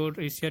বছর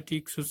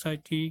এশিয়াটিক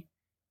সোসাইটি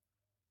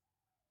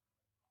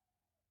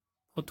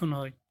পতন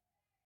হয়?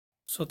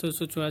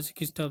 1784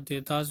 খ্রিস্টাব্দে।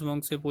 দাস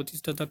বংশের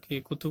প্রতিষ্ঠাতা কে?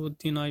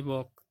 কুতুবউদ্দিন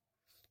আইবক।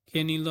 কে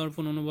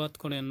নীলদর্পণ অনুবাদ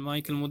করেন?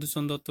 মাইকেল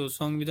মধুসূদন দত্ত।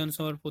 সংবিধান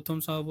সভার প্রথম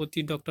সভাপতি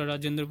ডক্টর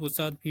রাজেন্দ্র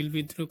প্রসাদ। ভীল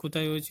বিদ্রোহ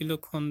কোথায় হয়েছিল?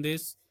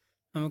 খন্দেশ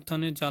নামক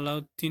স্থানে।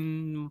 জালাউদ্দিন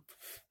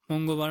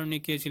মঙ্গোবারণী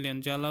কে ছিলেন?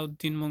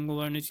 জালাউদ্দিন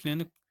মঙ্গোবারণী ছিলেন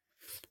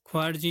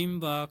খোয়ারজিম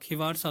বা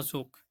খিবার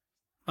শাসক।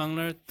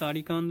 বাংলার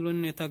তারিকা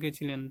আন্দোলনের নেতা কে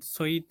ছিলেন?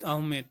 শহীদ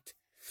আহমেদ।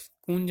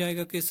 কোন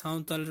জায়গাকে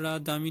সাঁওতালরা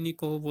দামিনী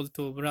কোহ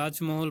বলতো?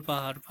 রাজমহল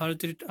পাহাড়।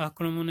 ভারতের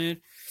আক্রমণের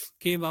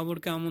কে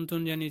বাবরকে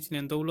আমন্ত্রণ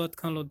জানিয়েছিলেন? দৌলত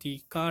খাঁ লোধি।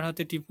 কার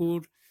হাতে টিপুর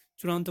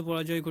চূড়ান্ত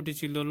পরাজয়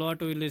ঘটেছিল? Lord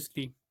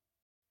Wellesley.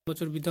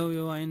 বছর বিধবা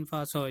বিবাহ আইন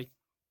পাস হয়?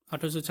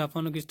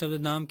 1856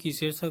 খ্রিস্টাব্দের। নাম কি?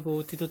 শেরশাহ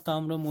প্রবর্তিত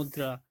তাম্র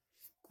মুদ্রা।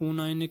 কোন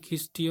আইনে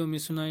খ্রিস্টীয়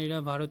মিশনারিরা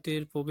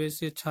ভারতের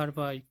প্রবেশে ছাড়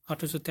পায়?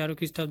 1813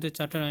 খ্রিস্টাব্দের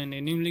চার্টার আইনে।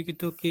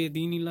 নিম্নলিখিত কে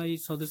দিন-ইলাই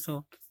সদস্য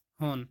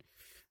হন?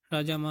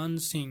 রাজা মান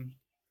সিং।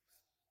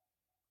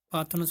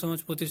 প্রার্থনা সমাজ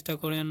প্রতিষ্ঠা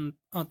করেন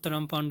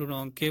আত্মারাম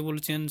পান্ডুরং। কে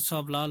বলেছেন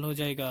সব লাল হো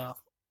জায়গা?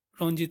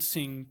 রঞ্জিত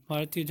সিং।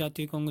 ভারতীয়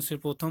জাতীয় কংগ্রেসের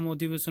প্রথম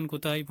অধিবেশন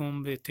কোথায়?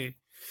 বোম্বেতে।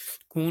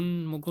 কোন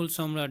মুঘল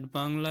সম্রাট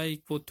বাংলায়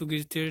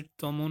পর্তুগিজদের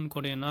দমন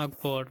করেন?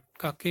 আকবর।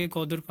 কাকে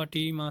গদর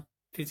পার্টি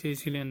মারতে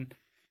চেয়েছিলেন?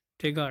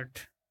 টেগার্ট।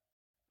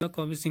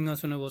 কবে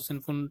সিংহাসনে বসেন?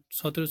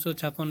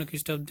 1756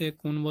 খ্রিস্টাব্দে।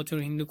 কোন বছর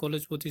হিন্দু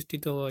কলেজ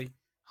প্রতিষ্ঠিত হয়?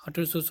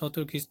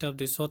 1817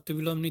 খ্রিস্টাব্দে।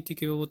 সত্যবিলোপ নীতি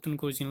কে প্রবর্তন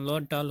করেছিলেন?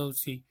 লর্ড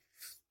ডালহৌসি।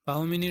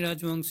 বাহমিনী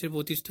রাজবংশের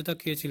প্রতিষ্ঠাতা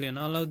কে ছিলেন?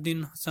 আলাউদ্দিন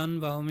হাসান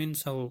বাহমিন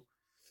শাহ।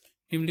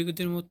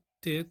 নিম্নলিখিতের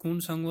মধ্যে কোন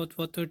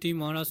সংবাদপত্রটি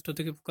মহারাষ্ট্র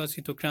থেকে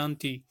প্রকাশিত?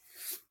 ক্রান্তি।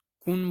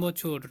 কোন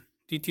বছর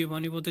দ্বিতীয়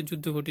পানিপথের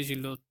যুদ্ধ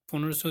ঘটেছিল?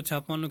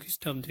 1556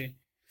 খ্রিস্টাব্দে।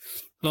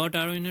 লর্ড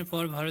আরউইনের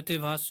পর ভারতের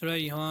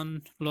ভাইসরয় হন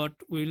Lord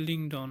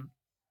Wellington.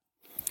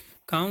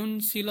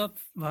 Council of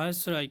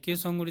viceroy কে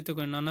সংগঠিত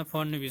করেন? নানা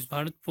ফড়নবিস।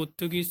 ভারত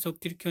পর্তুগিজ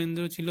শক্তির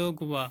কেন্দ্র ছিল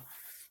গোয়া।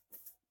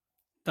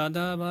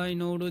 দাদাভাই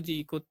নওরোজি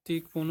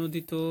কর্তৃক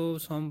প্রণোদিত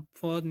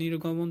সম্পদ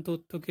নির্গমন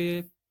তত্ত্বকে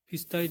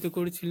বিস্তারিত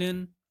করেছিলেন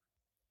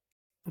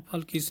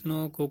গোপাল কৃষ্ণ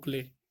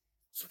গোখলে।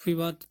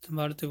 সুফিবাদ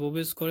ভারতে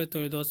প্রবেশ করে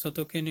ত্রয়োদশ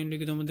শতকে।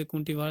 নিম্নলিখিতের মধ্যে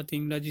কোনটি ভারতে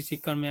ইংরাজি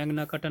শিক্ষার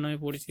ম্যাগনা কার্টা নামে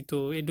পরিচিত?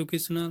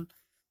 Educational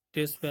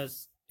dispatch.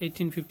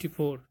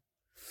 1854।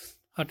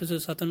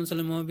 1857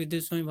 সালে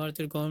মহাবিদ্রোহের সময়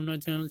ভারতের গভর্নর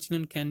জেনারেল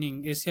ছিলেন ক্যানিং।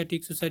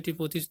 এশিয়াটিক সোসাইটি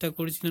প্রতিষ্ঠা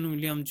করেছিলেন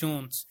উইলিয়াম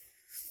জোন্স।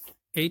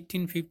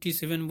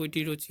 1857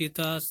 বইটির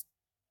রচয়িতা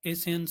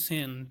এস.এন.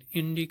 সেন,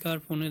 ইন্ডিকার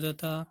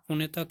প্রণেতা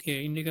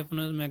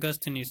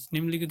মেগাস্থেনিস।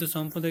 নিম্নলিখিত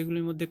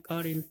সম্প্রদায়গুলির মধ্যে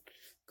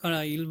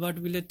কারা ইলবার্ট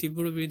বিলের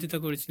তীব্র বিরোধিতা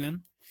করেছিলেন?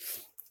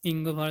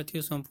 ইঙ্গ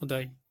ভারতীয়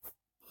সম্প্রদায়।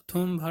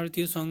 প্রথম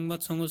ভারতীয় সংবাদ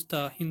সংস্থা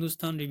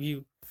হিন্দুস্তান রিভিউ।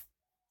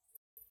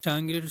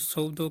 জাহাঙ্গীরের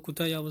সৌধ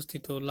কোথায়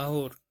অবস্থিত?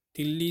 লাহোর।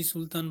 দিল্লি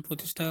সুলতান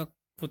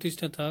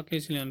প্রতিষ্ঠাতা কে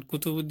ছিলেন?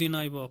 কুতুবউদ্দিন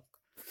আইবক।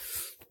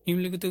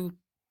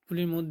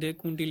 নিম্নলিখিতগুলির মধ্যে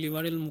কোনটি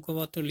লিবারেল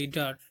মুখপাত্র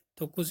লিডার?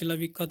 তক্ষশিলা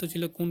বিখ্যাত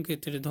ছিল কোন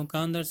ক্ষেত্রে?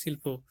 গান্ধার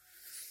শিল্প।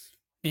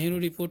 নেহেরু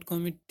রিপোর্ট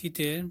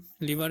কমিটিতে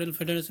লিবারেল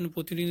ফেডারেশনের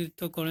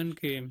প্রতিনিধিত্ব করেন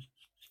কে?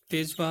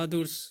 তেজ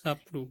বাহাদুর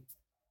সাপ্রু।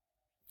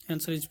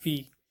 Answer is B.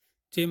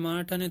 যে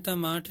মারাঠা নেতা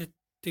মারাঠ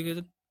থেকে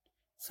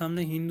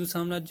সামনে হিন্দু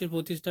সাম্রাজ্যের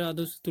প্রতিষ্ঠার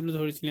আদর্শ তুলে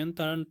ধরেছিলেন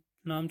তার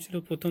নাম ছিল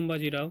প্রথম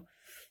বাজিরাও।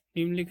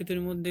 নিম্নলিখিতের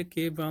মধ্যে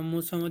কে ব্রাহ্ম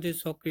সমাজের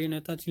সক্রিয়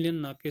নেতা ছিলেন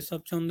না?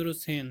 কেশবচন্দ্র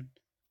সেন।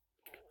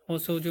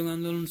 অসহযোগ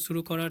আন্দোলন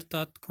শুরু করার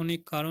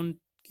তাৎক্ষণিক কারণ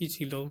কি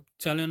ছিল?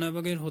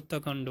 জালিয়ানওয়ালাবাগের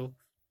হত্যাকাণ্ড।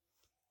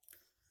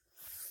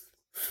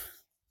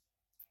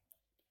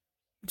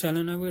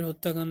 জালিয়ানওয়ালাবাগের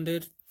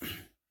হত্যাকাণ্ডের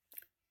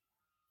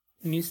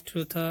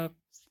নিষ্ঠুরতা,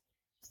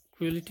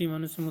 ক্রুয়েলিটি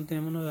মানুষের মধ্যে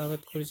এমনভাবে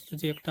আঘাত করেছিল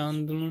যে একটা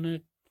আন্দোলনের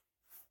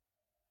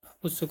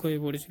আবশ্যক হয়ে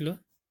পড়েছিল।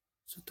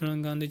 সুতরাং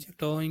গান্ধীজি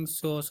একটা অহিংস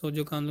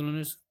অসহযোগ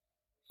আন্দোলনের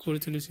করে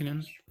তুলেছিলেন।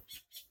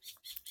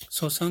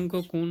 শশাঙ্ক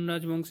কোন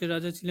রাজবংশের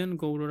রাজা ছিলেন?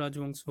 গৌড়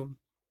রাজবংশ।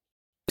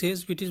 শেষ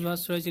ব্রিটিশ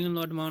ভাইসরয় ছিলেন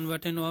লর্ড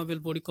মাউন্টব্যাটেন। ওয়াবেল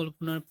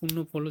পরিকল্পনার পূর্ণ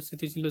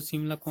ফলশ্রুতি ছিল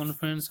সিমলা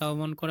কনফারেন্স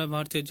আহ্বান করা।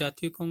 ভারতের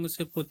জাতীয়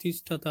কংগ্রেসের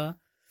প্রতিষ্ঠাতা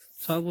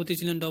সভাপতি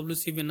ছিলেন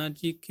ডব্লিউ.সি.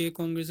 ব্যানার্জি। কে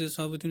কংগ্রেসের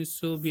সভাপতি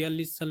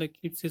 1942 সালে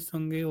ক্রিপসের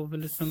সঙ্গে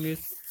ওয়াবেলের সঙ্গে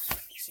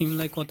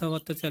সিমলায়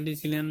কথাবার্তা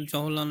চালিয়েছিলেন?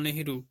 জওহরলাল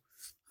নেহেরু।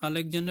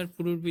 আলেকজান্ডার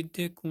পুরুর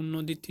বিরুদ্ধে কোন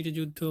নদীর তীরে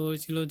যুদ্ধ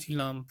হয়েছিল?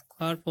 ঝিলাম।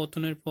 কার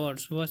পতনের পর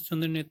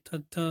সুভাষচন্দ্রের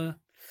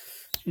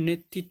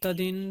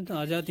নেতৃত্বাধীন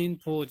আজাদ হিন্দ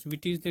ফৌজ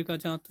ব্রিটিশদের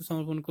কাছে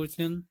আত্মসমর্পণ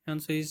করেছিলেন?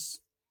 Answer is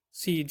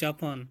C,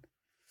 Japan.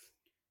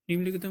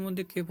 নিম্নলিখিতের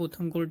মধ্যে কে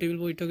প্রথম গোলটেবিল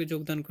বৈঠকে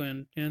যোগদান করেন?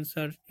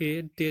 অ্যান্সার এ,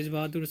 তেজ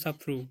বাহাদুর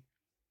সাপ্রু।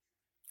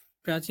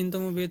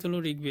 প্রাচীনতম বেদ হল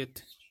ঋগ্বেদ।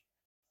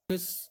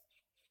 কংগ্রেস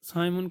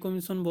সাইমন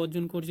কমিশন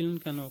বর্জন করেছিলেন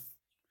কেন?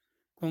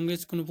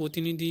 কংগ্রেস কোনো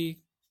প্রতিনিধি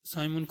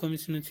সাইমন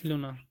কমিশনে ছিল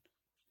না।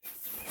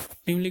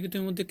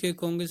 নিম্নলিখিতের মধ্যে কে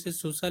কংগ্রেসের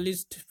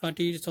সোশ্যালিস্ট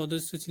পার্টির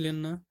সদস্য ছিলেন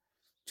না?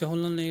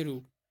 জওহরলাল নেহেরু।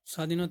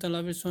 স্বাধীনতা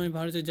লাভের সময়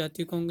ভারতের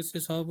জাতীয়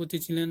কংগ্রেসের সভাপতি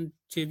ছিলেন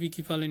জে.বি.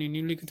 কৃপালিনী।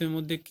 নিম্নলিখিতের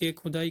মধ্যে কে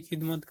খোদাই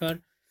খিদমতগার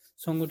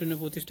সংগঠনের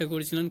প্রতিষ্ঠা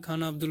করেছিলেন? খান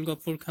আব্দুল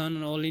গফর খান।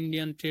 All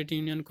Indian trade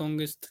union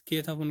Congress কে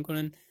স্থাপন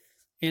করেন?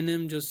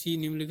 এন.এম. জোশী।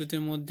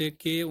 নিম্নলিখিতের মধ্যে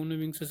কে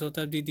ঊনবিংশ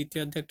শতাব্দীর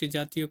দ্বিতীয়ার্ধে একটি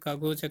জাতীয়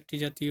কাগজ, একটি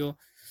জাতীয়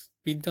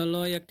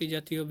বিদ্যালয়, একটি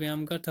জাতীয়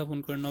ব্যায়ামগার স্থাপন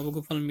করেন?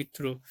 নবগোপাল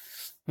মিত্র।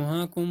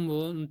 মহাকুম্ভ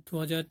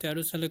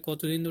 2013 সালে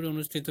কতদিন ধরে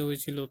অনুষ্ঠিত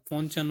হয়েছিল?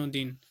 55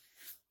 দিন।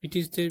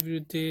 ব্রিটিশদের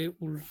বিরুদ্ধে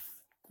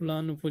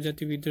কুলান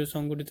উপজাতি বিদ্রোহ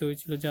সংগঠিত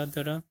হয়েছিল যার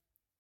দ্বারা?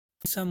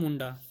 বিরসা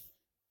মুন্ডা।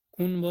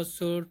 কোন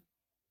বছর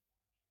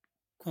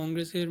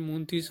কংগ্রেসের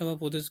মন্ত্রিসভা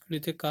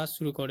প্রদেশগুলিতে কাজ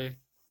শুরু করে?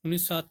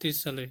 1938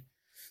 সালে।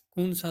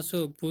 কোন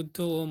শাসক বুদ্ধ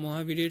ও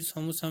মহাবীরের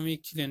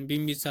সমসাময়িক ছিলেন?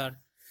 বিম্বিসার।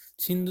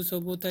 সিন্ধু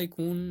সভ্যতায়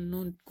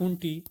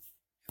কোনটি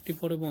একটি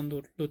বড়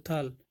বন্দর?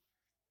 লোথাল।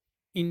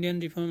 ইন্ডিয়ান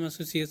রিফর্ম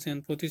অ্যাসোসিয়েশন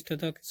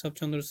প্রতিষ্ঠাতা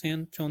কেশবচন্দ্র সেন।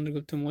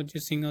 চন্দ্রগুপ্ত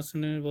মৌর্যের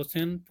সিংহাসনে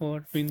বসেন পর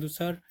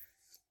বিন্দুসার।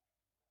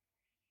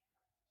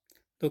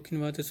 দক্ষিণ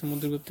ভারতের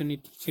সমুদ্রগুপ্তের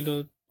নীতি ছিল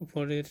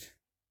উপরের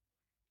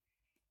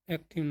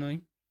অ্যাক্টিভ নয়।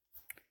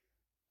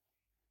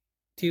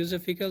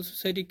 থিওসফিক্যাল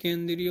সোসাইটি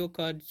কেন্দ্রীয়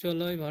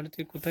কার্যালয়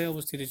ভারতের কোথায়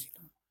অবস্থিত ছিল?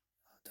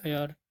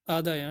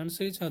 আদায়ার।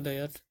 Answer is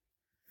আদায়ার।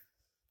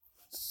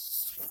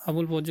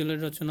 আবুল ফজলের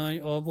রচনায়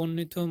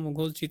অবর্ণিত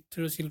মুঘল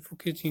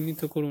চিত্রশিল্পকে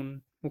চিহ্নিত করুন।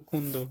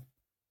 মুকুন্দ।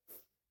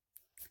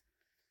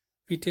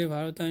 পিঠে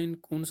ভারত আইন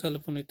কোন সালে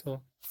প্রণীত?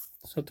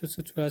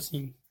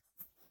 1784।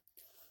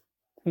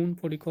 কোন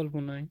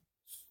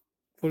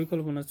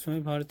পরিকল্পনার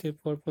সময় ভারতের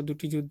পরপর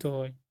দুটি যুদ্ধ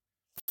হয়?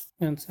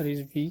 অ্যান্সার ইজ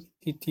বি,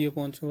 তৃতীয়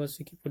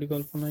পঞ্চবার্ষিকী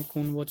পরিকল্পনায়।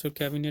 কোন বছর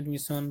ক্যাবিনেট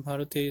মিশন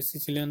ভারতে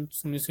এসেছিলেন?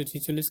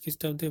 1946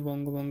 খ্রিস্টাব্দে।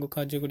 বঙ্গভঙ্গ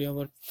কার্যকরী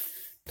হবার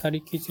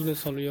তারিখ কি ছিল?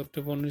 16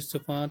 অক্টোবর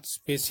 1905।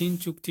 পেসিন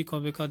চুক্তি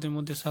কবে কাদের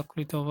মধ্যে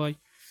স্বাক্ষরিত হয়?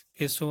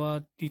 পেশোয়া,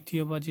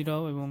 দ্বিতীয়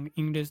বাজিরাও এবং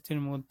ইংরেজদের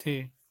মধ্যে।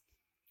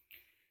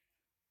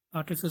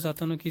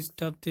 1857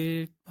 খ্রিস্টাব্দে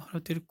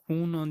ভারতের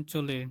কোন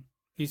অঞ্চলে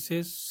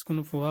বিশেষ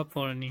কোনো প্রভাব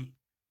পড়েনি?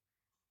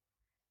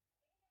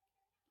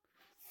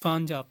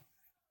 পাঞ্জাব।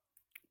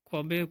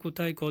 কবে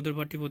কোথায় গদর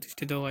পার্টি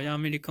প্রতিষ্ঠিত হয়?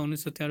 আমেরিকা।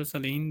 1913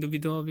 সালে। হিন্দু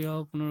বিধবা বিবাহ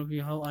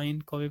পুনর্বিবাহ আইন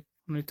কবে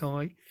প্রণীত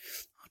হয়?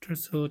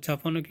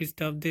 1856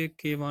 খ্রিস্টাব্দে।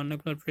 কে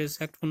ভার্নাকুলার প্রেস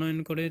অ্যাক্ট প্রণয়ন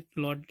করে?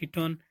 লর্ড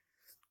লিটন।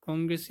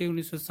 কংগ্রেসে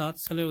 1907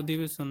 সালের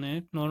অধিবেশনে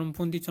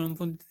নরমপন্থী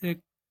চরমপন্থীদের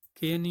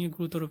কে নিয়ে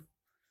গুরুতর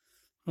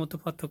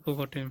মতপার্থক্য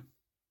ঘটে?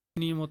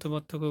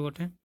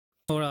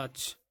 স্বরাজ।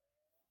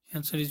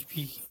 Answer is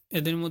B.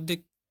 এদের মধ্যে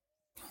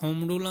হোম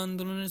রুল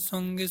আন্দোলনের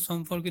সঙ্গে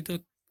সম্পর্কিত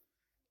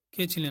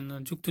কে ছিলেন না?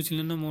 যুক্ত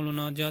ছিলেন না?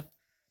 মৌলানা আজাদ।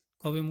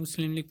 কবে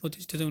মুসলিম লীগ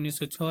প্রতিষ্ঠিত?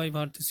 1906।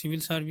 ভারতের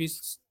সিভিল সার্ভিস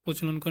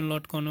প্রচলন করেন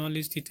লর্ড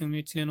কর্নওয়ালিস। তৃতীয়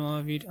মীর ছিলেন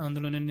ওয়াহাবির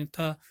আন্দোলনের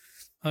নেতা।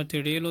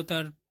 ভারতের রেল ও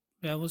তার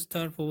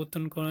ব্যবস্থার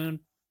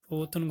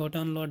প্রবর্তন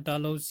ঘটান লর্ড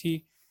ডালহৌসি।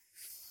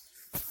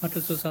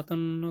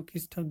 1857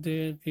 খ্রিস্টাব্দে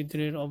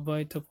বিদ্রোহের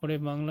অব্যবহিত পরে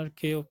বাংলার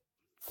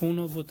কোন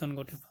অভ্যুত্থান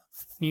ঘটে?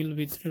 নীল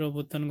বিদ্রোহের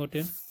অভ্যুত্থান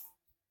ঘটে।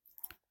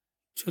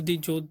 যদি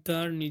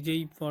জোরদার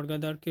নিজেই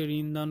বর্গাদারকে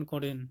ঋণ দান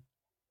করেন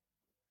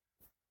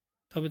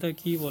তবে তা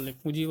কি বলে?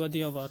 পুঁজিবাদী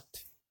অবাধ।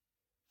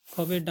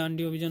 কবে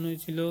ডান্ডি অভিযান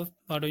হয়েছিল?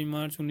 12ই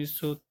মার্চ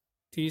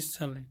 1930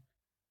 সালে।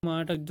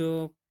 মারাঠা যুদ্ধ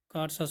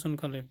কার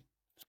শাসনকালে?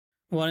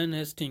 Warren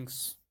Hastings.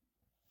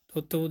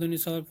 তত্ত্ববোধিনী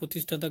সভার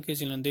প্রতিষ্ঠাতা কে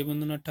ছিলেন?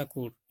 দেবেন্দ্রনাথ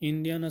ঠাকুর।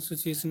 ইন্ডিয়ান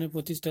অ্যাসোসিয়েশনের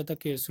প্রতিষ্ঠাতা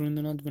কে?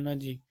 সুরেন্দ্রনাথ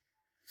ব্যানার্জি।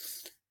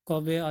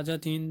 কবে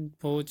আজাদ হিন্দ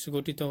ফৌজ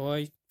গঠিত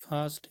হয়?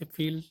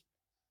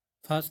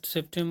 1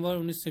 সেপ্টেম্বর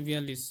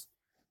 1942।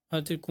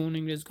 ভারতের কোন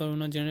ইংরেজ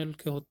গভর্নর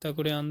জেনারেলকে হত্যা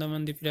করে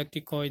আন্দামান দ্বীপের একটি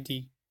কয়েদি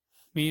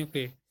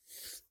মেয়কে?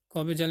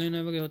 কবে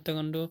জালিয়ানওয়ালাবাগে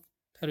হত্যাকাণ্ড?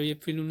 13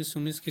 এপ্রিল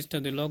 1919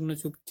 খ্রিস্টাব্দে। লগ্ন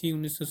চুক্তি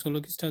 1916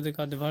 খ্রিস্টাব্দে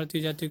কাদের?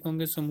 ভারতীয় জাতীয়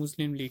কংগ্রেস ও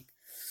মুসলিম লীগ।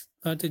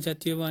 ভারতের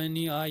জাতীয়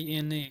বাহিনী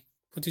আইএনএ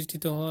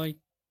প্রতিষ্ঠিত হয়।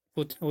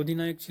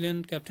 অধিনায়ক ছিলেন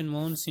ক্যাপ্টেন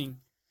মোহন সিং।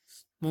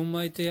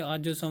 মুম্বাইতে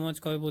আর্য সমাজ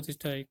কবে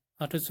প্রতিষ্ঠা হয়?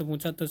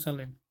 1875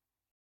 সালে।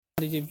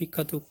 আর এই যে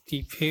বিখ্যাত উক্তি,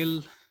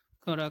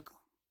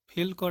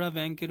 ফেল করা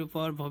ব্যাংকের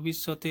উপর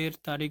ভবিষ্যতের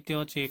তারিখ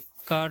দেওয়া চেক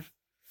কার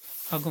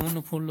আগমন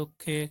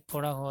উপলক্ষে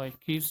করা হয়?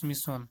 Cripps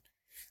mission.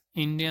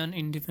 ইন্ডিয়ান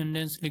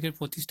ইন্ডিপেন্ডেন্স লীগের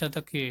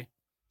প্রতিষ্ঠাতা কে?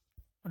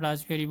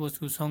 রাসবিহারী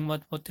বসু।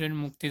 সংবাদপত্রের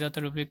মুক্তিদাতা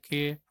রূপে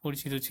কে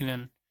পরিচিত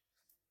ছিলেন?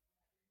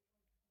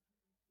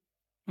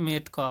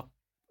 মেটকাপ।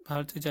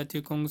 ভারতের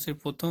জাতীয় কংগ্রেসের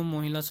প্রথম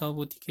মহিলা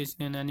সভাপতি কে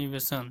ছিলেন? Annie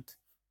Besant.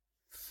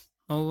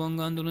 নববঙ্গ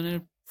আন্দোলনের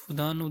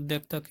প্রধান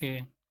উদ্যোক্তা কে?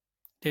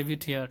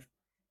 David Hare.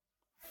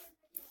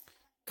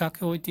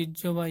 কাকে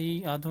ঐতিহ্যবাহী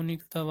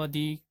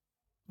আধুনিকতাবাদী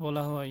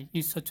বলা হয়?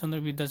 ঈশ্বরচন্দ্র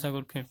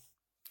বিদ্যাসাগরকে।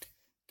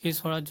 কে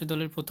স্বরাজ্য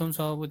দলের প্রথম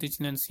সভাপতি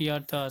ছিলেন? সি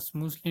আর দাস।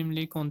 মুসলিম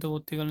লীগ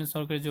অন্তর্বর্তীকালীন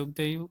সরকারে যোগ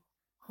দেয়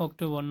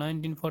অক্টোবর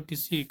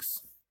 1946।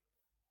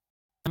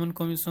 এমন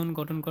কমিশন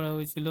গঠন করা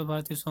হয়েছিল?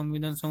 ভারতের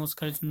সংবিধান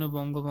সংস্কারের জন্য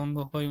বঙ্গভঙ্গ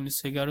হয়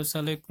 1911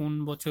 সালে। কোন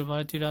বছর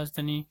ভারতীয়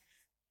রাজধানী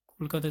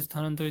কলকাতায়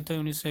স্থানান্তরিত হয়?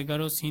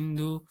 1911।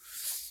 সিন্ধু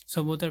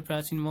সভ্যতার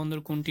প্রাচীন বন্দর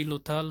কোনটি?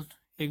 লোথাল।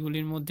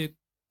 এগুলির মধ্যে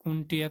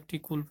কোনটি একটি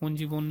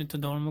কুলপঞ্জি বর্ণিত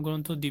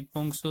ধর্মগ্রন্থ?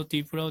 দীপবংশ।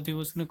 ত্রিপুরা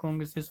অধিবেশনে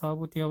কংগ্রেসের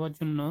সভাপতি হওয়ার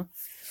জন্য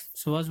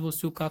সুভাষ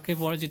বসু কাকে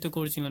পরাজিত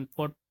করেছিলেন?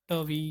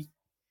 পট্টাভি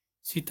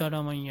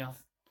সীতারামাইয়া।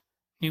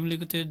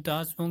 নিম্নলিখিত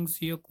দাস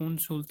বংশীয় কোন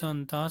সুলতান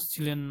দাস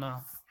ছিলেন না?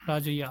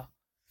 রাজৈয়া।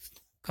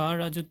 কার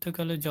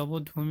রাজত্বকালে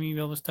জবৎভূমি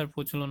ব্যবস্থার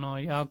প্রচলন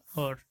হয়?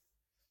 আকবর।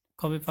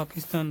 কবে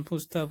পাকিস্তান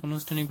প্রস্তাব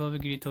আনুষ্ঠানিকভাবে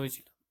গৃহীত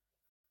হয়েছিল?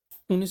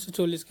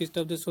 1940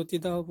 খ্রিস্টাব্দে।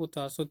 সতীদাহ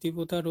প্রথা। সতী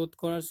প্রথা রোধ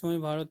করার সময়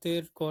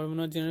ভারতের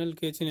গভর্নর জেনারেল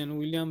কে ছিলেন?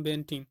 William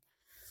Bentinck.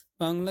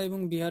 বাংলা এবং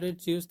বিহারের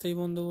চিরস্থায়ী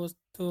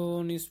বন্দোবস্ত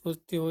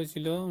নিষ্পত্তি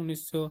হয়েছিল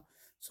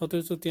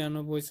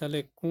 1793 সালে।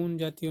 কোন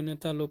জাতীয়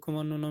নেতা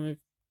লোকমান্য নামে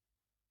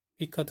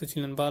বিখ্যাত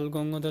ছিলেন? বাল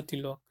গঙ্গাধর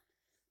তিলক।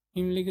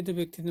 নিম্নলিখিত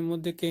ব্যক্তিদের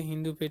মধ্যে কে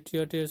হিন্দু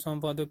পেট্রিয়টের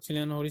সম্পাদক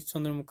ছিলেন?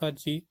 হরিশচন্দ্র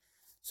মুখার্জি।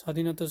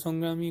 স্বাধীনতা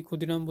সংগ্রামী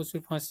ক্ষুদিরাম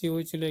বসুর ফাঁসি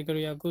হয়েছিল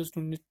 11 আগস্ট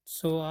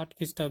 1908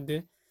 খ্রিস্টাব্দে।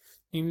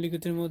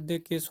 নিম্নলিখিতের মধ্যে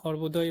কে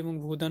সর্বোদয় এবং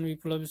ভূদান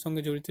বিপ্লবের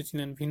সঙ্গে জড়িত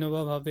ছিলেন?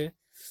 বিনোবা ভাবে।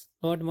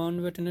 লর্ড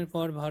মাউন্টব্যাটেনের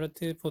পর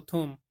ভারতের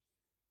প্রথম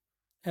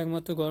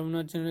একমাত্র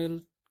গভর্নর জেনারেল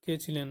কে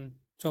ছিলেন?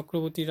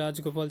 চক্রবর্তী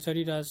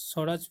রাজগোপালচারী।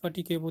 স্বরাজ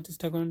পার্টি কে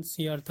প্রতিষ্ঠা করেন?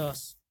 সি আর দাস।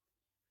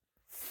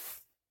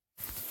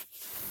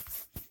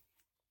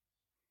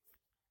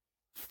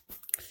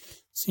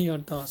 সি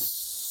আর দাস।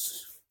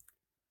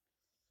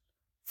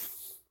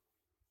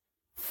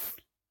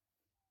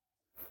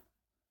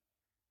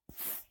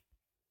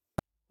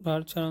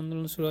 ভারত ছাড়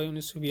আন্দোলন শুরু হয়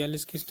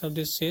 1942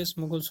 খ্রিস্টাব্দে। শেষ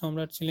মুঘল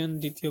সম্রাট ছিলেন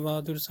দ্বিতীয়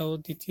বাহাদুর শাহ।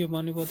 দ্বিতীয়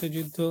পানিপথের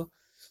যুদ্ধ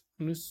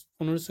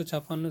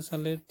 1556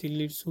 সালে।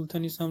 দিল্লির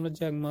সুলতানি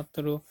সাম্রাজ্যে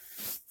একমাত্র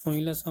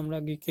মহিলা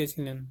সম্রাজ্ঞী কে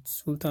ছিলেন?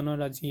 সুলতানা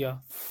রাজিয়া।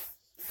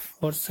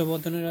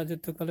 হর্ষবর্ধনের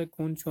রাজত্বকালে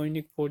কোন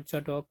চৈনিক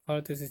পর্যটক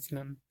ভারতে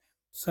এসেছিলেন?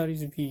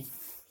 সারিস বি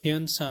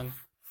হিউয়েন-সাং।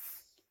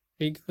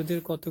 ঋগ্বেদের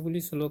কতগুলি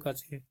শ্লোক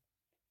আছে?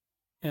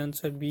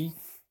 Answer B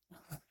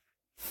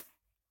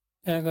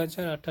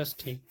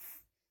 1028টি।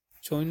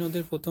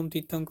 জৈনদের প্রথম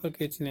তীর্থঙ্কর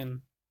কে ছিলেন?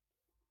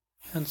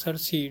 Answer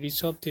C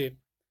Rishabhdev.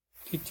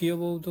 তৃতীয়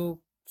বৌদ্ধ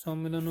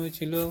সম্মেলন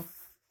হয়েছিল?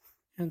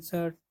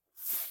 অ্যান্সার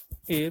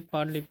এ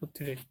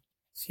পাটলিপুত্রে।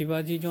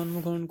 শিবাজি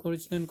জন্মগ্রহণ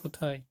করেছিলেন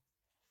কোথায়?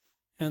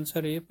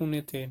 অ্যান্সার এ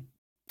পুনেতে।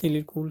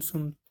 দিল্লির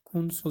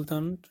কোন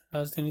সুলতান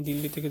রাজধানী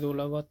দিল্লি থেকে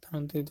দৌলাবাদ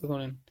স্থানান্তরিত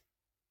করেন?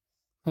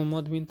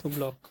 মোহাম্মদ বিন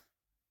তুগলক।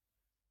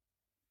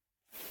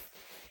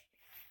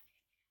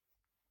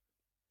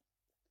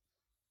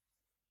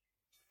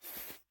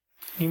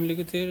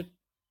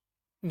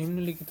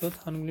 নিম্নলিখিত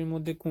স্থানগুলির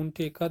মধ্যে কোনটি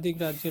একাধিক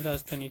রাজ্যের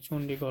রাজধানী?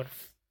 চণ্ডীগড়।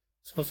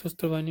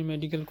 সশস্ত্র বাহিনী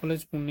medical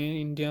college Pune.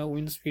 India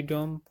wins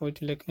freedom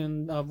বইটি লেখেন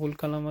আবুল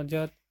কালাম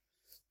আজাদ।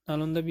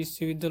 নালন্দা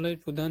বিশ্ববিদ্যালয়ের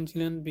প্রধান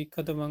ছিলেন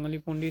বিখ্যাত বাঙালি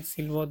পণ্ডিত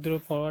শিলভদ্র।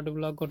 ফরওয়ার্ড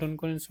ব্লক গঠন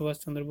করেন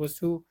সুভাষচন্দ্র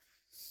বসু।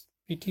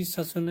 ব্রিটিশ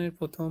শাসনের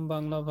প্রথম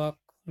বাংলা ভাগ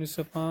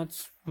 1905।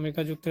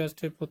 আমেরিকা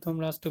যুক্তরাষ্ট্রের প্রথম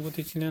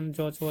রাষ্ট্রপতি ছিলেন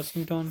জর্জ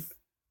ওয়াশিংটন।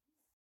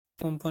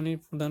 কোম্পানির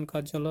প্রধান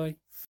কার্যালয়?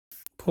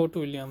 Fort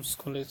William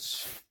college.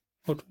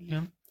 Fort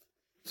William.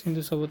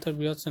 সিন্ধু সভ্যতার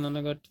বৃহৎ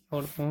স্নানাগারটি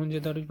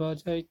মহেঞ্জোদারোয় পাওয়া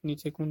যায়।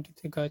 নিচে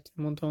কোনটিতে গায়ত্রী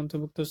মন্ত্র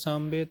অন্তর্ভুক্ত?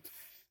 সামবেদ।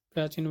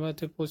 প্রাচীন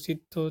ভারতের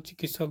প্রসিদ্ধ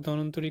চিকিৎসক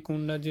ধন্বন্তরী কোন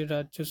রাজ্যের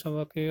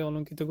রাজ্যসভাকে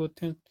অলঙ্কৃত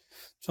করতেন?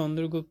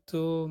 চন্দ্রগুপ্ত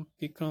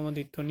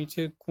বিক্রমাদিত্য।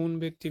 নিচে কোন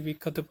ব্যক্তি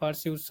বিখ্যাত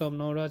পার্সি উৎসব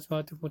নওরাজ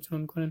ভারতে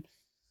প্রচলন করেন?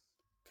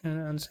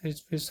 Answer is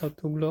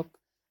Tughlaq.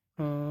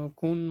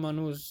 কোন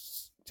মানুষ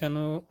যেন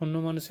অন্য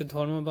মানুষের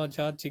ধর্ম বা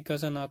জাত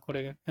জিজ্ঞাসা না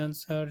করে?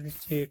 অ্যান্সার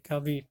যে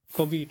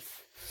কবির।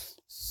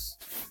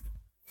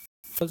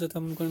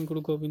 স্থাপন করেন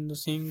গুরু গোবিন্দ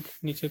সিং।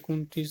 নিচে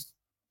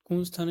কোন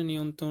স্থানে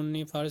নিয়ন্ত্রণ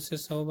নিয়ে ফারসের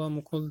শাহ বা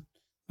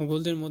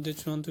মুঘলদের মধ্যে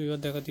চূড়ান্ত বিবাদ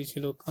দেখা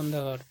দিয়েছিল?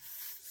 কান্দাহার।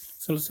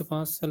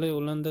 1605 সালে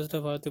ওলন্দাজরা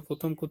ভারতে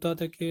প্রথম কোথা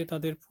থেকে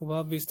তাদের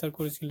প্রভাব বিস্তার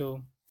করেছিল?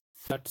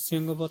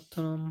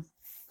 শ্রীরঙ্গপত্তনম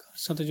কার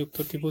সাথে যুক্ত?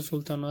 টিপু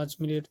সুলতান।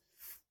 আজমিরের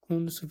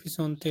কোন সুফি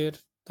সন্তের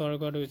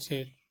দরগা রয়েছে?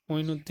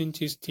 মঈনুদ্দিন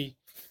চিশতি।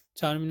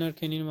 চারমিনার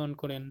কে নির্মাণ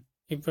করেন?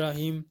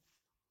 ইব্রাহিম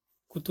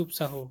কুতুব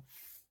শাহ।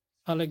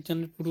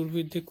 আলেকজান্ডার পুরুর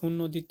বিরুদ্ধে কোন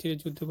নদীর তীরে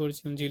যুদ্ধ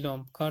করেছিলেন? ঝিলম।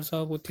 কার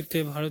সভাপতিত্বে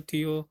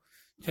ভারতীয়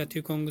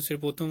জাতীয় কংগ্রেসের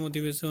প্রথম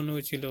অধিবেশন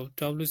হয়েছিল?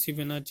 ডব্লিউ.সি.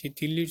 ব্যানার্জি।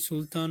 দিল্লির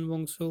সুলতান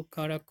বংশ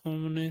কার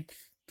আক্রমণে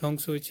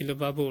ধ্বংস হয়েছিল?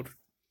 বাবর।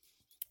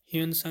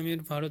 হিউয়েন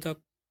সাংয়ের ভারত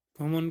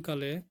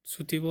ভ্রমণকালে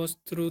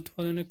সুতিবস্ত্র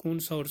উৎপাদনে কোন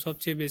শহর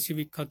সবচেয়ে বেশি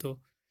বিখ্যাত?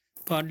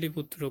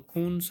 পাটলিপুত্র।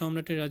 কোন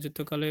সম্রাটের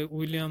রাজত্বকালে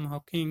উইলিয়াম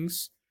হকিন্স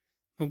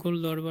মুঘল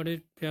দরবারের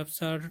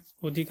ব্যবসার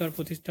অধিকার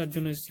প্রতিষ্ঠার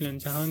জন্য এসেছিলেন?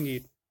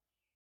 জাহাঙ্গীর।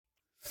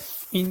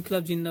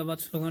 ইনকলাব জিন্দাবাদ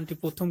স্লোগানটি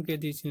প্রথম কে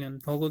দিয়েছিলেন?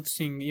 ভগৎ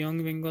সিং। ইয়ং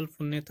বেঙ্গল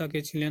নেতা কে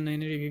ছিলেন?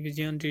 Henry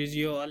ভিভিজিয়ান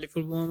DGO.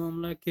 আলিপুর বোমা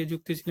মামলায় কে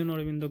যুক্ত ছিলেন?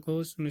 অরবিন্দ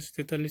ঘোষ।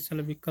 1943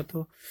 সালে বিখ্যাত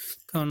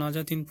কারণ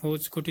আজাদ হিন্দ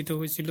ফৌজ গঠিত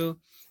হয়েছিল?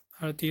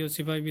 ভারতীয়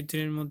সিপাহী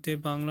বিদ্রোহের মধ্যে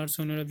বাংলার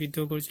সৈন্যরা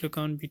বিদ্রোহ করেছিল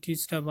কারণ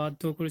ব্রিটিশরা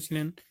বাধ্য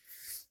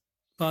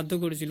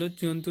করেছিল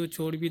জন্তু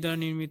চর্বি দ্বারা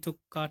নির্মিত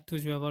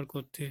কার্তুজ ব্যবহার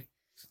করতে।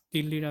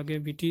 দিল্লির আগে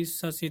ব্রিটিশ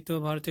শাসিত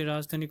ভারতের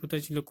রাজধানী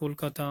কোথায় ছিল?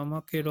 কলকাতা।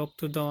 আমাকে রক্ত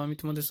দাও, আমি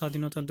তোমাদের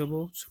স্বাধীনতা দেবো,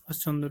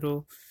 সুভাষচন্দ্র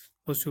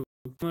বসু।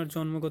 আমার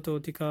জন্মগত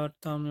অধিকার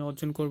তা আমি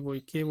অর্জন করবই,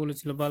 কে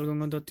বলেছিল?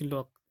 বালগঙ্গাধর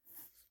তিলক।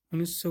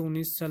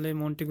 1919 সালে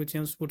মন্টেগু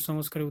চেমসফোর্ড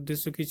সংস্কারের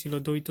উদ্দেশ্য কি ছিল?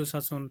 দ্বৈত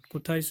শাসন।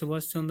 কোথায়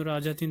সুভাষচন্দ্র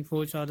আজাদ হিন্দ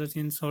ফৌজ আজাদ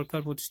হিন্দ সরকার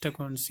প্রতিষ্ঠা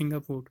করেন?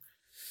 সিঙ্গাপুর।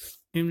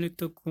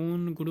 নিম্নলিখিত কোন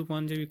গুরু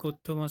পাঞ্জাবি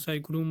কথ্য ভাষায়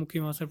গুরুমুখী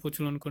ভাষার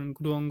প্রচলন করেন?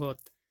 গুরু অঙ্গদ।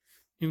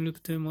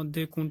 নিম্নলিখিতের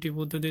মধ্যে কোনটি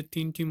বৌদ্ধদের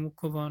তিনটি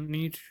মুখ্য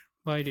বাণীর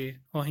বাইরে?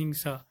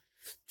 অহিংসা।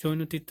 জৈন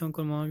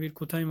তীর্থঙ্কর মহাবীর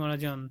কোথায় মারা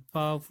যান?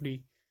 পাওয়াপুরী।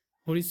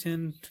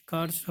 হরিসেন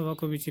কার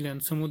সভাকবি ছিলেন?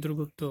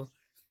 সমুদ্রগুপ্ত।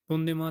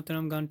 বন্দে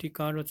মাতরম গানটি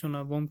কার রচনা?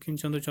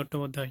 Bankimchandra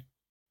Chattopadhyay.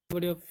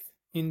 History of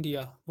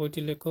India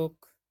বইটির লেখক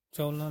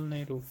জওহরলাল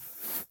নেহরু।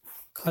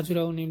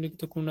 খাজুরাহো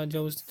নিম্নলিখিত কোন রাজ্যে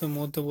অবস্থিত?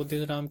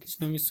 মধ্যপ্রদেশ।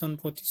 রামকৃষ্ণ মিশন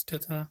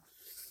প্রতিষ্ঠাতা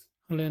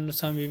হলেন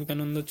স্বামী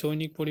বিবেকানন্দ।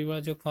 চৈনিক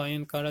পরিব্রাজক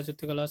ফাহিম কার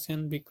রাজত্বকালে আসেন?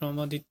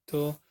 বিক্রমাদিত্য।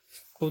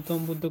 গৌতম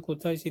বুদ্ধ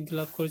কোথায় সিদ্ধি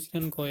লাভ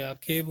করেছিলেন? গয়া।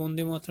 কে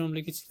বন্দে মাতরম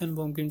লিখেছিলেন?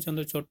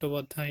 বঙ্কিমচন্দ্র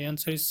চট্টোপাধ্যায়।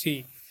 Answer C.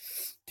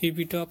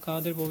 ত্রিপিটক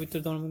কাদের পবিত্র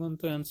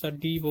ধর্মগ্রন্থ? অ্যান্সার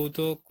ডি বৌদ্ধ।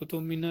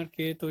 কুতুব মিনার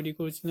কে তৈরি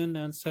করেছিলেন?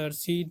 Answer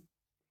C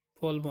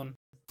Balban.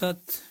 অর্থাৎ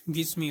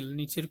বিসমিল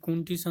নিচের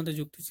কোনটির সাথে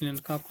যুক্ত ছিলেন?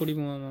 কাকোরি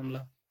বোমা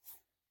মামলা।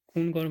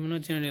 কোন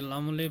গভর্নর জেনারেল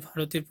আমলে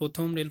ভারতের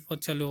প্রথম রেলপথ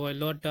চালু হয়?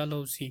 লর্ড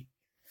ডালহৌসি।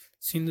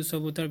 সিন্ধু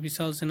সভ্যতার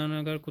বিশাল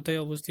সেনাগার কোথায়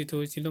অবস্থিত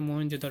হয়েছিল?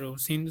 মহেঞ্জোদারো।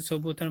 সিন্ধু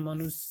সভ্যতার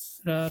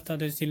মানুষরা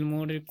তাদের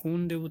সিলমোহরের কোন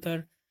দেবতার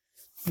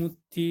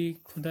মূর্তি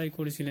খোদাই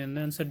করেছিলেন?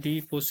 Answer D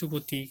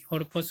Pashupati.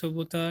 হরপ্পা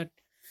সভ্যতার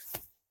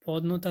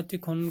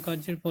প্রত্নতাত্ত্বিক খনন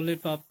কার্যের ফলে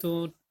প্রাপ্ত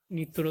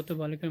নিত্যরত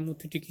বালিকার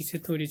মূর্তিটি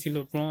কিসের তৈরি ছিল?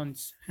 ব্রোঞ্জ।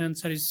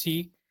 Answer is C.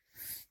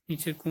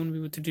 নিচের কোন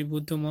বিভূতিটি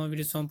বুদ্ধ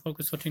মহাবীরের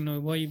সম্পর্কে সঠিক নয়?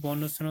 উভয়ই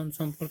বর্ণাশ্রম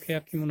সম্পর্কে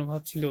একই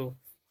মনোভাব ছিল।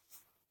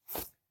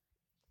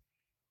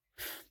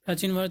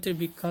 প্রাচীন ভারতের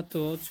বিখ্যাত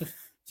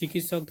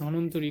চিকিৎসক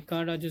ধন্বন্তরী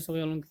কার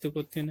রাজ্যসভায় অলঙ্কৃত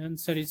করতেন?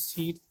 Answer is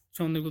C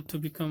Chandragupta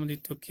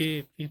Vikramaditya. কে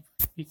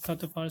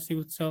বিখ্যাত ফার্সি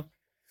উৎসব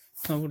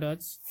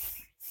নবরাজ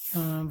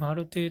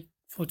ভারতের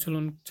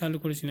প্রচলন চালু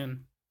করেছিলেন?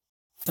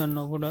 তার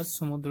Nabaraj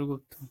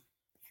Samudragupta.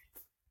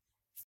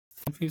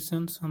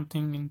 Confusion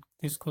something in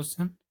this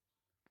question.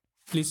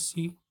 Please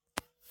see.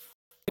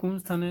 কোন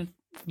স্থানের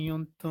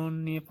নিয়ন্ত্রণ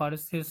নিয়ে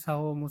পারস্যের শাহ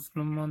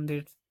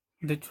মুসলমানদের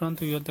চূড়ান্ত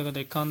বিবাদ দেখা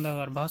দেয়?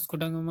 কান্দাহার। ভাস্কো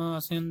ডা গামা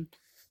আসেন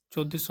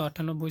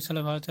 1498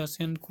 সালে ভারতে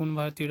আসেন। কোন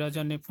ভারতীয়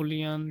রাজা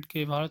নেপোলিয়নকে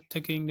ভারত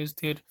থেকে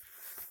ইংরেজদের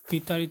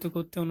বিতাড়িত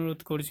করতে অনুরোধ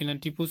করেছিলেন?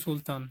 টিপু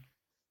সুলতান।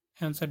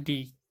 Answer D.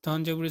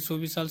 তাঞ্জাভুরে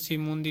সুবিশাল শিব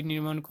মন্দির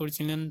নির্মাণ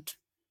করেছিলেন?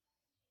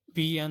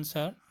 বি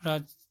অ্যান্সার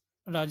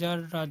রাজা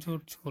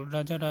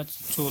রাজ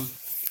চোল।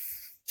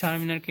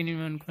 চারমিনার কে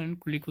নির্মাণ করেন?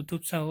 কুলি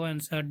কুতুব শাহ।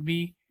 Answer B.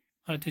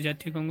 ভারতীয়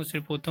জাতীয়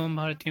কংগ্রেসের প্রথম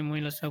ভারতীয়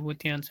মহিলা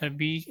সভাপতি? Answer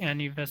B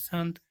Annie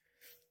Besant.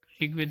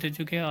 ঋগ্বেদের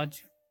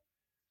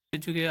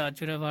যুগে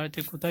আর্যরা ভারতে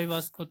কোথায়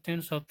বাস করতেন?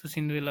 সপ্ত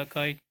সিন্ধু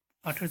এলাকায়।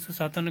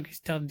 1857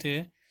 খ্রিস্টাব্দে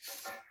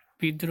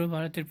বিদ্রোহ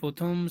ভারতের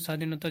প্রথম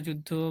স্বাধীনতা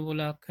যুদ্ধ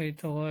বলে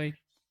আখ্যায়িত হয়।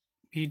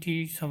 বিডি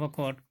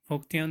সভাকর।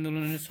 ভক্তি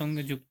আন্দোলনের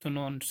সঙ্গে যুক্ত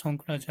নন?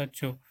 শঙ্করাচার্য।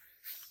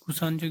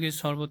 কুষাণ যুগের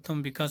সর্বোত্তম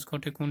বিকাশ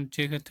ঘটে কোন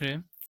ক্ষেত্রে?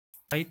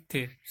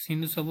 সাহিত্যে।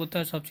 সিন্ধু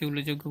সভ্যতার সবচেয়ে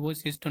উল্লেখযোগ্য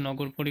বৈশিষ্ট্য?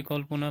 নগর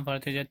পরিকল্পনা।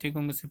 ভারতের জাতীয়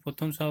কংগ্রেসের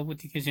প্রথম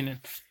সভাপতি কে ছিলেন?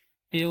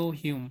 এ ও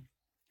হিউম।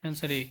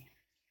 অ্যান্সার এ।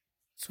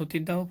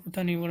 সতীদাহ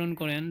প্রথা নিবারণ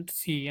করেন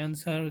সি।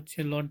 অ্যান্সার হচ্ছে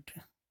লর্ড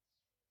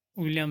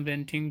উইলিয়াম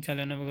বেন্টিং।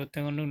 জালিয়ানবাগ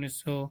হত্যাকাণ্ড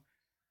 1900।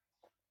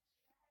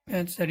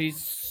 Answer is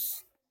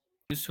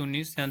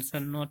 1919।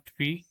 Answer not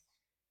be.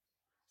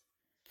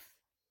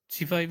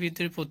 সিপাহী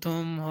বিদ্রোহ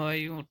প্রথম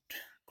হয়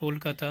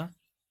কলকাতা।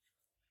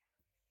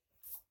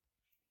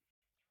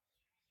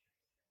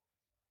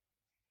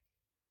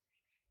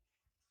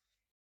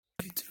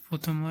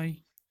 প্রথম হয়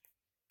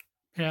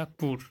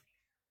ব্যারাকপুর।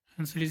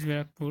 Answer is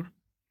Barrackpore.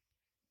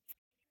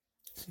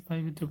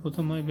 সিপাহী বিদ্রোহ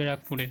প্রথম হয়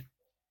ব্যারাকপুরে।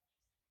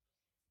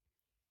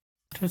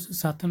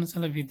 1857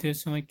 সালে বিদ্রোহের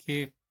সময় কে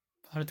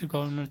ভারতের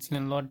গভর্নর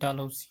ছিলেন? লর্ড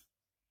ডালহৌসি।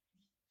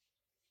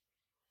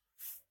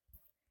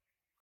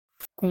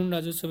 কোন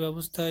রাজস্ব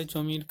ব্যবস্থায়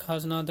জমির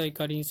খাজনা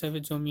আদায়কারী হিসাবে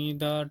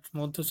জমিদার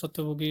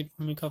মধ্যস্বত্বভোগীর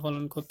ভূমিকা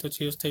পালন করত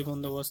চিরস্থায়ী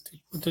বন্দোবস্তে?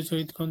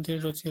 বুদ্ধচরিত গ্রন্থের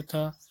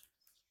রচয়িতা?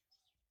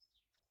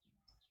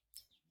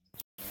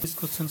 This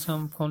question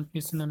some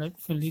confusion arrive.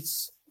 Let's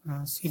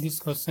see this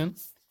question.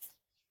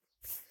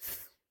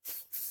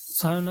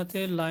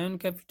 সারনাথের lion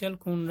capital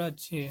কোন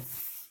রাজ্যে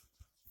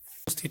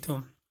অবস্থিত?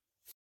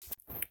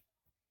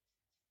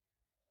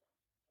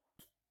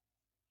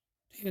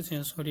 ঠিক আছে,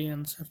 সরি,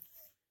 অ্যান্সার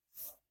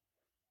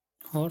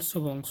হর্ষ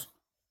বংশ।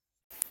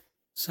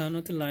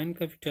 সারনাথের লায়ন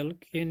ক্যাপিটাল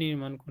কে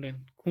নির্মাণ করেন?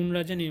 কোন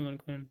রাজা নির্মাণ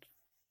করেন?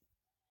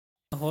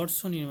 হর্ষ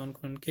নির্মাণ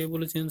করেন। কে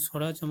বলেছেন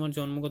স্বরাজ আমার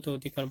জন্মগত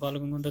অধিকার?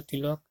 বালগঙ্গাধর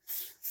তিলক।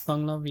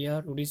 বাংলা,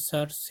 বিহার,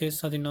 উড়িষ্যার শেষ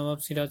স্বাধীন নবাব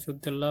সিরাজ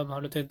উদ্দৌলা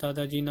ভারতের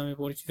দাদাজি নামে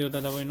পরিচিত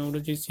দাদাভাই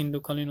নৌরোজি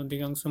সিন্ধুকালীন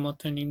অধিকাংশ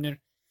মাত্রায় নিম্নের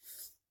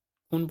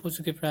কোন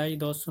পশুকে প্রায়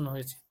দর্শন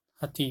হয়েছে?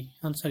 হাতি।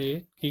 আনসার এ।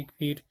 গ্রিক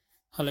বীর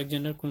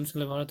আলেকজান্ডার কোন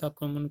সালে ভারত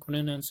আক্রমণ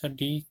করেন? Answer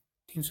D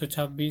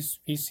 326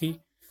 BC.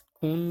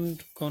 কোন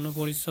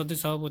গণপরিষদের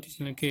সভাপতি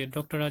ছিলেন? কে?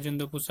 ডক্টর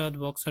রাজেন্দ্র প্রসাদ।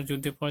 বক্সার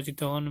যুদ্ধে পরাজিত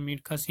হন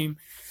মীর কাসিম।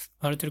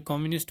 ভারতের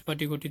কমিউনিস্ট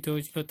পার্টি গঠিত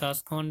হয়েছিল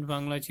তাশখন্ড।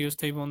 বাংলায়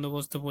চিরস্থায়ী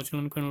বন্দোবস্ত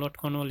প্রচলন করেন লর্ড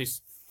কর্নওয়ালিস।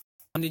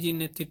 গান্ধীজির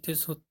নেতৃত্বে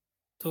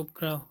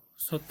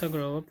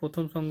সত্যাগ্রহ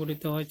প্রথম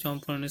সংগঠিত হয়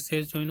চম্পারণে।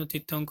 শেষ জৈন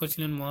তীর্থঙ্কর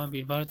ছিলেন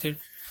মহাবীর। ভারতের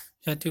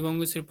জাতীয়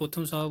কংগ্রেসের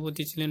প্রথম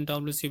সভাপতি ছিলেন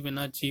ডব্লিউ.সি.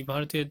 ব্যানার্জি।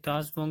 ভারতের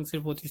দাস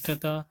বংশের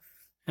প্রতিষ্ঠাতা?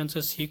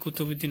 Answer C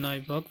Qutbuddin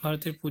Aibak.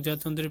 ভারতের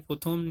প্রজাতন্ত্রের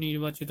প্রথম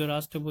নির্বাচিত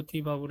রাষ্ট্রপতি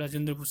বাবু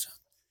রাজেন্দ্র প্রসাদ।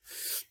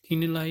 তিন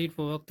লাহিড়ীর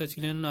প্রবক্তা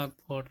ছিলেন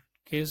আকবর।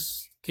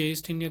 কে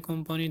ইস্ট ইন্ডিয়া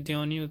কোম্পানির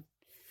দেওয়ানি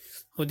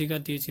অধিকার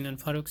দিয়েছিলেন?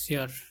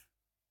 ফারুকসিয়ার।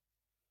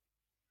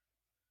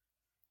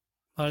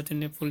 ভারতের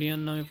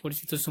নেপোলিয়ন নামে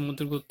পরিচিত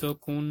সমুদ্রগুপ্ত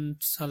কোন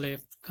সালে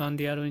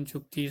গান্ধী আরোহণ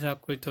চুক্তি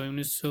স্বাক্ষরিত হয়?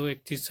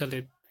 1931 সালে।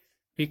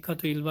 বিখ্যাত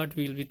ইলবার্ট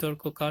বিল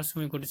বিতর্ক কার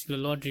সময় ঘটেছিল?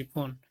 লর্ড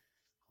রিপন।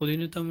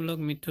 অধীনতামূলক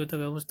মিত্রতা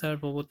ব্যবস্থার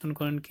প্রবর্তন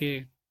করেন কে?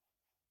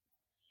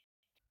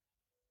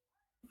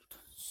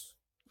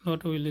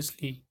 Lord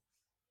Wellesley.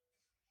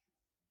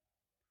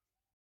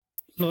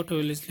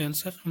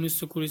 অ্যান্সার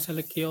 1920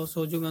 সালে কে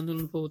অসহযোগ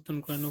আন্দোলন প্রবর্তন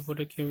করেন?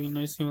 উপরে কেউই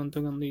নয়, সীমান্ত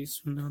গান্ধী,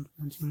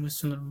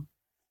 ঈশ্বরচন্দ্র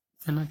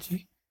ব্যানার্জি,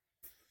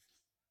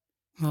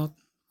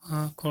 মহাত্মা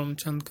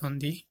করমচাঁদ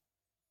গান্ধী।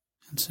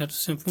 অ্যান্সার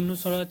পূর্ণ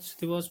স্বরাজ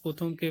দিবস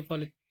প্রথম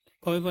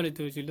কবে পালিত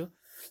হয়েছিল?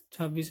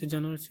 26শে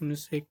জানুয়ারি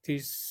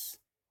 1931।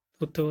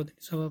 তত্ত্বাবধায়ক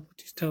সভা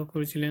প্রতিষ্ঠা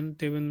করেছিলেন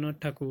দেবেন্দ্রনাথ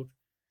ঠাকুর।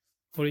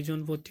 হরিজন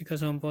পত্রিকা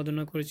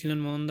সম্পাদনা করেছিলেন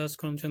মোহনদাস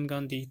করমচাঁদ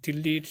গান্ধী।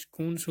 দিল্লির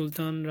কোন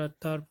সুলতান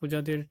তার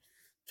প্রজাদের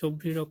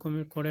 24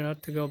 রকমের করের হাত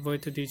থেকে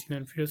অব্যাহতি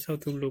দিয়েছিলেন? ফিরোজ শাহ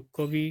তুগলক।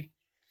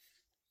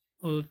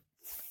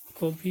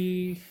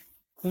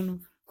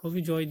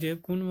 কবি জয়দেব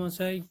কোন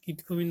ভাষায়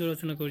গীতগোবিন্দ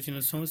রচনা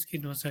করেছিলেন?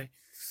 সংস্কৃত ভাষায়।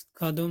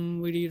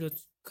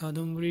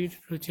 কাদম্বরীর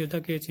রচয়িতা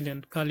কে ছিলেন?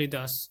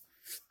 কালিদাস।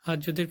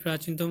 আর্যদের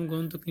প্রাচীনতম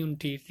গ্রন্থ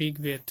কোনটি?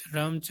 ঋগ্বেদ।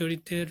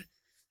 রামচরিতের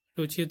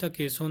রচয়িতা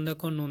কে?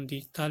 সন্ধ্যাকর নন্দী।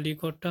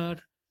 তালিকটার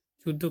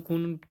যুদ্ধ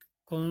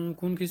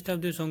কোন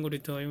খ্রিস্টাব্দে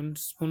সংঘটিত হয়?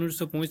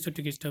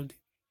 1565 খ্রিস্টাব্দে।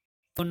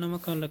 জাফরনামা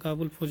কার লেখা?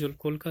 আবুল ফজল।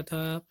 কলকাতা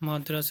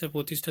মাদ্রাসার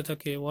প্রতিষ্ঠাতা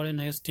কে? Warren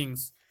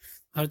Hastings.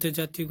 ভারতের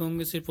জাতীয়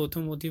কংগ্রেসের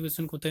প্রথম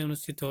অধিবেশন কোথায়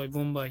অনুষ্ঠিত হয়?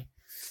 বোম্বাই।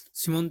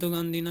 সীমান্ত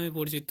গান্ধী নামে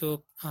পরিচিত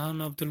খান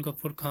আব্দুল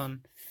গফর খান।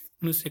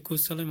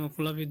 1921 সালে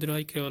মফুলা বিদ্রোহ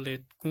হয় কেরলে।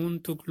 কোন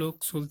তুগলক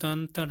সুলতান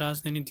তার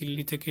রাজধানী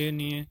দিল্লি থেকে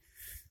নিয়ে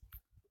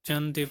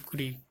যান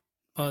দেবগিরি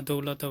বা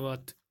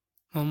দৌলতাবাদ?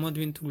 মোহাম্মদ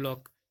বিন তুগলক।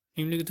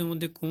 নিম্নলিখিতের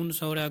মধ্যে কোন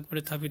শহরে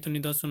আকবরের স্থাপিত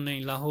নিদর্শন নেই?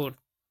 লাহোর।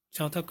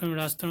 যথাক্রমে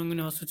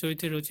রাজতরঙ্গিনী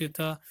হস্তচরিতের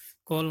রচয়িতা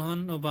কলহন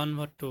ও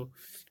বানভট্ট।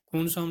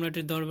 কোন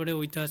সম্রাটের দরবারে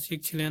ঐতিহাসিক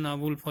ছিলেন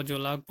আবুল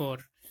ফজল? আকবর।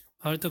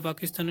 ভারত ও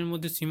পাকিস্তানের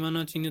মধ্যে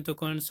সীমানা চিহ্নিত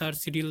করেন স্যার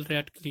সিরিল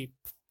র্যাডক্লিফ।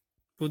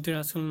 বুদ্ধের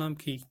আসল নাম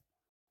কি?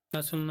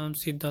 আসল নাম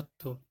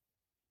সিদ্ধার্থ।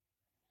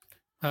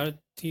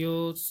 ভারতীয়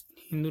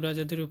হিন্দু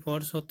রাজাদের উপর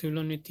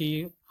সত্যবিলোপ নীতি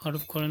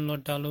আরোপ করেন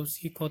লর্ড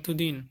ডালহৌসি।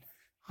 কতদিন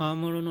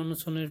আমরণ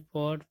অনশনের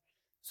পর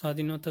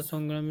স্বাধীনতা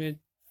সংগ্রামে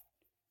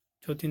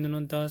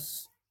যতীন্দ্রনাথ দাস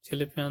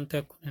জেলে প্রাণ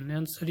ত্যাগ করেন?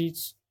 Answer is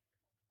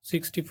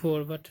 64,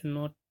 but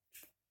not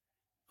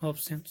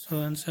option. So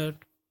answer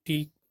D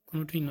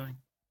কোনোটি নয়।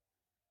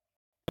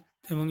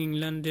 এবং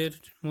ইংল্যান্ডের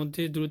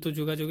মধ্যে দ্রুত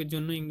যোগাযোগের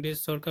জন্য ইংরেজ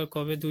সরকার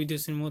কবে দুই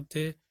দেশের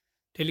মধ্যে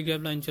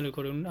টেলিগ্রাফ লাইন চালু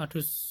করে?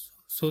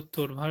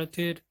 1870।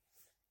 ভারতের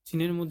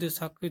চীনের মধ্যে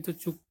স্বাক্ষরিত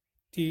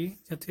চুক্তি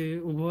যাতে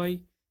উভয়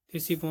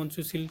দেশই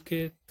পঞ্চশীলকে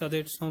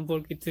তাদের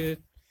সম্পর্কিত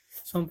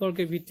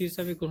সম্পর্কের ভিত্তি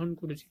হিসাবে গ্রহণ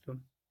করেছিল।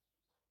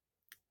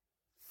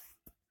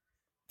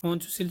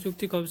 পঞ্চশীল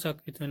চুক্তি কবে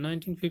স্বাক্ষরিত হয়?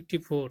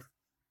 1954।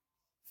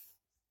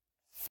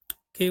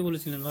 কে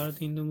বলেছিলেন ভারত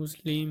হিন্দু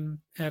মুসলিম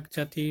এক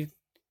জাতির,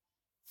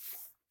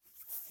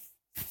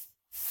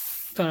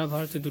 তারা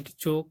ভারতের দুটি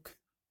চোখ,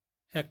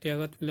 একটি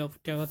আঘাত পেলে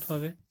অপরটি আঘাত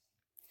পাবে?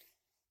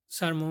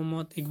 স্যার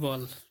মোহাম্মদ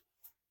ইকবাল।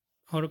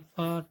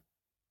 হরপ্পার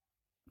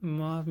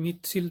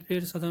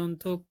মৃৎশিল্পের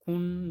সাধারণত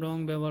কোন রং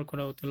ব্যবহার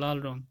করা হতো? লাল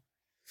রং।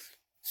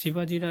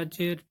 শিবাজি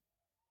রাজ্যের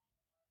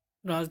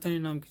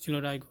রাজধানীর নাম কি ছিল?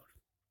 রায়গড়।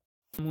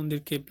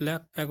 মন্দিরকে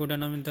ব্ল্যাক প্যাগোডা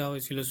নামে দেওয়া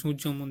হয়েছিল?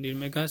 সূর্য মন্দির।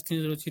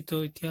 মেগাস্তিনিস রচিত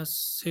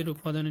ইতিহাসের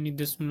উপাদানের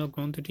নির্দেশমূলক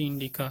গ্রন্থটি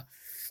ইন্ডিকা।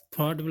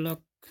 ফরওয়ার্ড ব্লক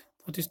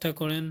প্রতিষ্ঠা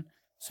করেন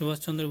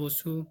সুভাষচন্দ্র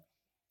বসু।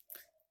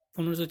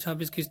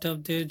 1526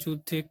 খ্রিস্টাব্দে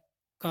যুদ্ধে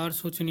কার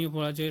শোচনীয়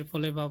পরাজয়ের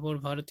ফলে বাবর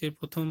ভারতের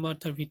প্রথমবার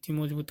তার ভিত্তি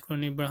মজবুত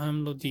করেন? ইব্রাহিম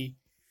লোদি।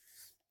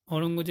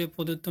 অরঙ্গজেব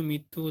প্রদত্ত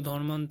মৃত্যু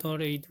ধর্মান্তর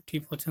এই দুটি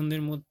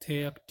পছন্দের মধ্যে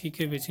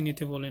একটিকে বেছে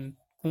নিতে বলেন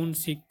কোন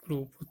শিখ গুরু?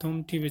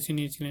 প্রথমটি বেছে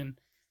নিয়েছিলেন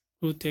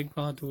গুরু তেগ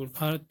বাহাদুর।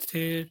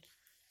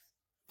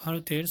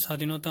 ভারতের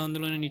স্বাধীনতা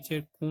আন্দোলনে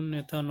নিচের কোন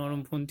নেতা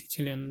নরমপন্থী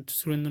ছিলেন?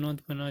 সুরেন্দ্রনাথ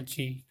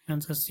ব্যানার্জি।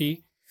 Answer C.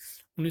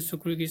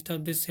 1920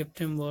 খ্রিস্টাব্দের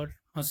সেপ্টেম্বর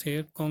মাসে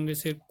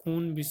কংগ্রেসের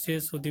কোন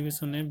বিশেষ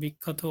অধিবেশনে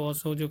বিখ্যাত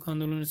অসহযোগ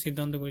আন্দোলনের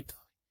সিদ্ধান্ত গৃহীত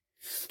হয়?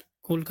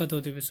 কলকাতা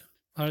অধিবেশন।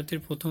 ভারতের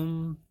প্রথম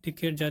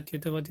দিকের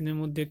জাতীয়তাবাদীদের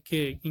মধ্যে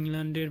কে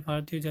ইংল্যান্ডের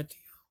ভারতীয়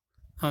জাতীয়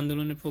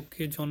আন্দোলনের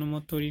পক্ষে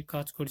জনমত তৈরির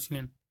কাজ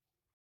করেছিলেন?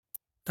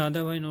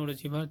 দাদাভাই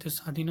নওরোজি। ভারতের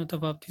স্বাধীনতা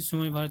প্রাপ্তির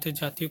সময় ভারতের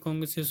জাতীয়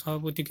কংগ্রেসের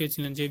সভাপতি কে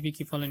ছিলেন? J B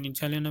Kripalani.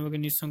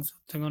 জালিয়ানবাগের নৃশংস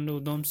হত্যাকাণ্ড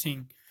উধম সিং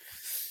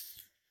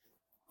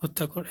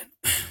হত্যা করেন।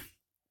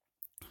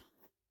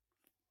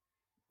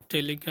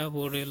 টেলিগ্রাফ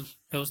ও রেল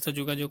ব্যবস্থা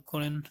যোগাযোগ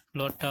করেন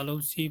লর্ড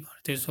ডালহৌসি।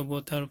 ভারতের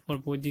সভ্যতার উপর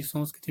বৈদিক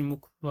সংস্কৃতির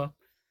মুখ্য প্রভাব।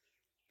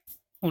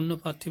 অন্য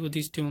পার্থিব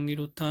দৃষ্টিভঙ্গির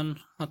উত্থান।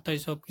 আত্মাই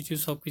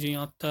সবকিছুই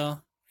আত্মা,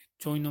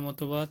 জৈন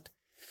মতবাদ।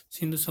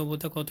 সিন্ধু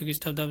সভ্যতা কত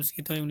খ্রিস্টাব্দে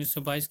আবিষ্কৃত হয়?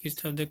 1922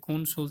 খ্রিস্টাব্দে। কোন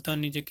সুলতান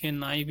নিজেকে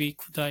নাইবি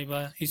খুদাই বা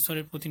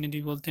ঈশ্বরের প্রতিনিধি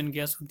বলতেন?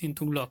 গিয়াসউদ্দিন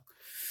তুগলক।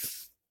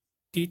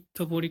 তীর্থ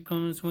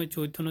পরিক্রমার সময়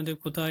চৈতন্যদেব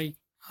কোথায়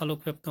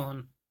আলোকপ্রাপ্ত হন?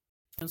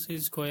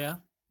 গয়া।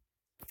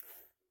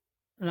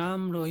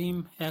 রাম রহিম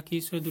এক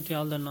ঈশ্বরের দুটি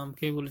আলাদা নাম,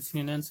 কে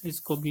বলেছিলেন? অ্যান্সার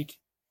কবির।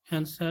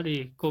 অ্যান্সার এ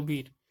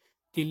কবির।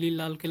 দিল্লির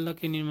লালকেল্লা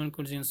কে নির্মাণ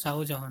করেছিলেন?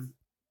 শাহজাহান।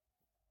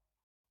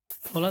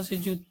 পলাশী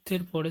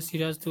যুদ্ধের পরে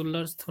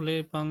সিরাজদৌল্লার স্থলে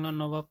বাংলার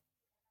নবাব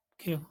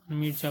কে হন?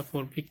 মীর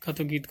জাফর। বিখ্যাত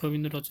গীত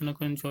গোবিন্দ রচনা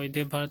করেন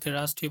জয়দেব। ভারতের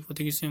রাষ্ট্রীয়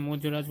প্রতীক হিসেবে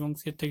মৌর্য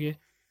রাজবংশের থেকে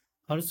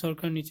ভারত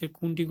সরকার নিচে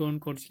কোনটি গ্রহণ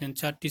করেছিলেন?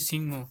 4টি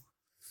সিংহ।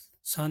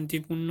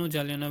 শান্তিপূর্ণ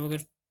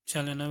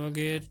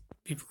জালিয়ানবাগের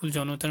বিপুল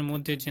জনতার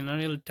মধ্যে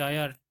জেনারেল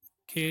ডায়ার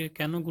কে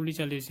কেন গুলি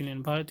চালিয়েছিলেন?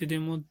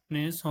 ভারতীয়দের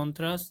মধ্যে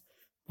সন্ত্রাস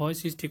ভয়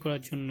সৃষ্টি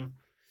করার জন্য।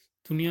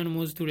 দুনিয়ার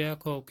মজদুর এক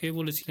হও কে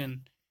বলেছিলেন?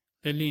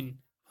 লেনিন।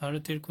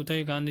 ভারতের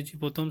কোথায় গান্ধীজি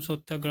প্রথম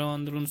সত্যাগ্রহ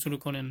আন্দোলন শুরু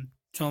করেন?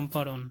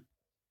 চম্পারণ।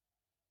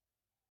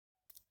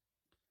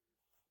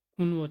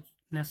 কোন বছর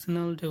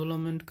ন্যাশনাল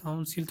ডেভেলপমেন্ট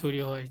কাউন্সিল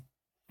তৈরি হয়?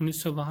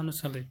 1952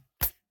 সালে।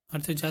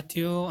 ভারতের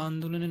জাতীয়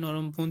আন্দোলনে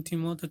নরমপন্থী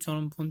মত ও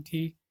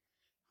চরমপন্থী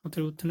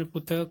মতের উত্থানের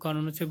প্রত্যেক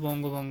কারণ হচ্ছে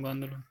বঙ্গভঙ্গ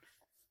আন্দোলন,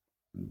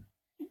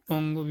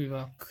 বঙ্গ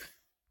বিভাগ।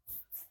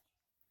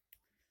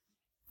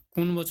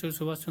 কোন বছর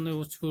সুভাষচন্দ্র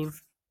বসুর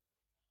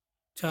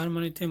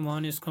জার্মানিতে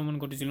মহান নিষ্ক্রমণ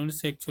ঘটেছিল?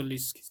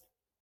 1941।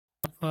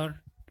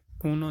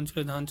 কোন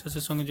অঞ্চলে ধান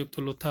চাষের সঙ্গে যুক্ত?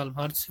 লোথাল।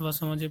 ভারত সেবা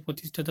সমাজের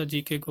প্রতিষ্ঠাতা জি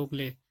কে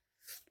গোখলে।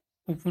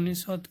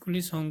 উপনিষদগুলি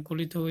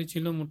সংকলিত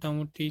হয়েছিল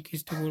মোটামুটি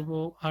খ্রিস্টপূর্ব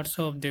 800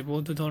 অব্দে।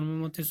 বৌদ্ধ ধর্মের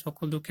মতে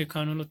সকল দুঃখের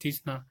কারণ হলো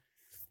তৃষ্ণা।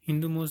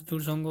 হিন্দু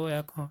মজদুর সংঘ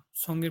এক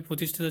সংঘের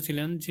প্রতিষ্ঠাতা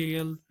ছিলেন জি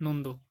এল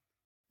নন্দ।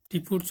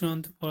 টিপুর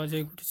চূড়ান্ত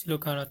পরাজয় ঘটেছিল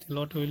কার হাতে?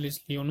 Lord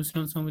Wellesley.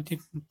 অনুশীলন সমিতির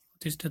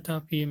প্রতিষ্ঠাতা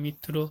পি এ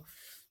মিত্র।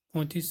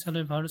 35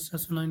 সালের ভারত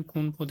শাসন আইন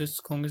কোন প্রদেশ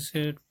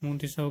কংগ্রেসের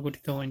মন্ত্রিসভা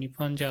গঠিত হয়নি?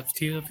 পাঞ্জাব।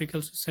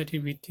 থিওসফিক্যাল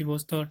সোসাইটির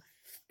ভিত্তিপ্রস্তর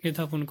কে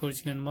স্থাপন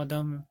করেছিলেন?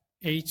 Madame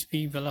H P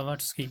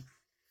Blavatsky.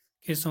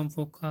 কে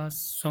প্রকাশ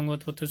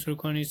সংবাদপত্র শুরু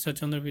করেন?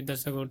 ঈশ্বরচন্দ্র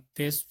বিদ্যাসাগর।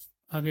 দেশ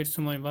ভাগের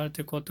সময়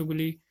ভারতে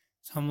কতগুলি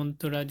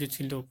সামন্ত রাজ্য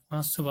ছিল?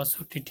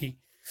 562টি।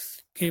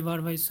 কে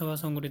বারবাই সভা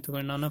সংগঠিত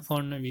করেন? নানা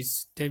ফড়নবিস।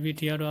 ডেভিড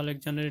ইয়ার ও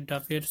আলেকজান্ডার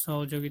ডাফের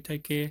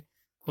সহযোগিতায় কে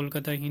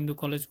কলকাতায় হিন্দু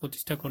কলেজ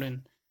প্রতিষ্ঠা করেন?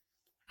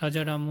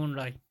 রাজা রামমোহন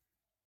রায়।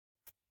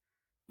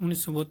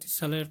 1932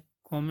 সালের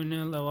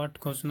কমনওয়েলথ অ্যাওয়ার্ড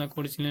ঘোষণা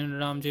করেছিলেন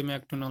রাম জে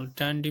ম্যাকডোনাল্ড।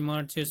 ড্যান্ডি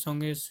মার্চের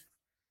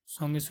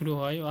সঙ্গে শুরু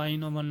হয়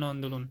আইন অমান্য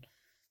আন্দোলন।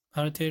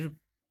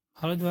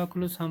 ভারত ভাগ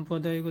হলো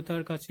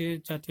সাম্প্রদায়িকতার কাছে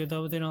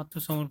জাতীয়তাবাদের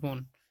আত্মসমর্পণ,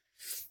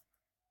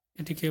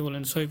 এটি কে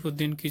বলেন?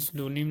 সৈফুদ্দিন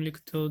কিসলু।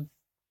 নিম্নলিখিত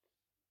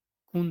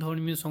কোন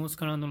ধর্মীয়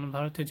সংস্কার আন্দোলন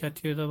ভারতের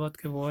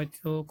জাতীয়তাবাদকে প্রভাবিত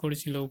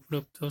করেছিল?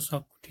 উপরোক্ত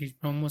সবকটি।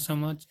 ব্রহ্ম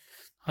সমাজ,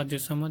 আর্য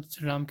সমাজ,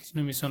 রামকৃষ্ণ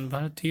মিশন।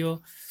 ভারতীয়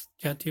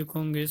জাতীয়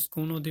কংগ্রেস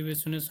কোন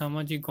অধিবেশনে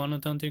সামাজিক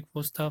গণতান্ত্রিক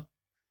প্রস্তাব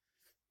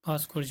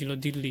পাস করেছিল?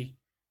 দিল্লি।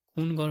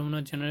 কোন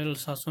গভর্নর জেনারেল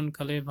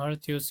শাসনকালে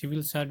ভারতীয়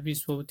সিভিল সার্ভিস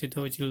প্রবর্তিত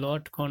হয়েছিল?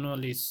 Lord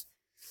Cornwallis.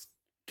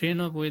 Train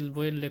of well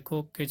বইয়ের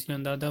লেখক কে ছিলেন?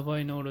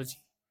 দাদাভাই নওরোজি।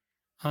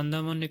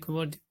 আন্দামান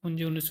নিকোবর দ্বীপপুঞ্জ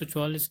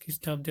 1944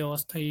 খ্রিস্টাব্দে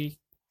অস্থায়ী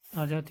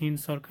আজাদ হিন্দ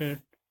সরকারের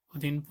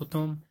অধীন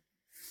প্রথম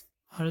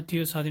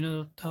ভারতীয়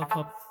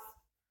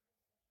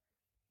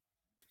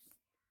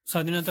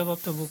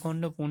স্বাধীনতাপ্রাপ্ত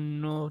ভূখণ্ড পুনঃ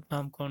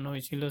নামকরণ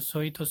হয়েছিল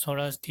শহীদ ও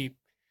স্বরাজ দ্বীপ।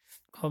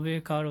 কবে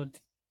কার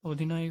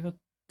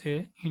অধিনায়কত্বে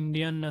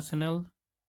ইন্ডিয়ান ন্যাশনাল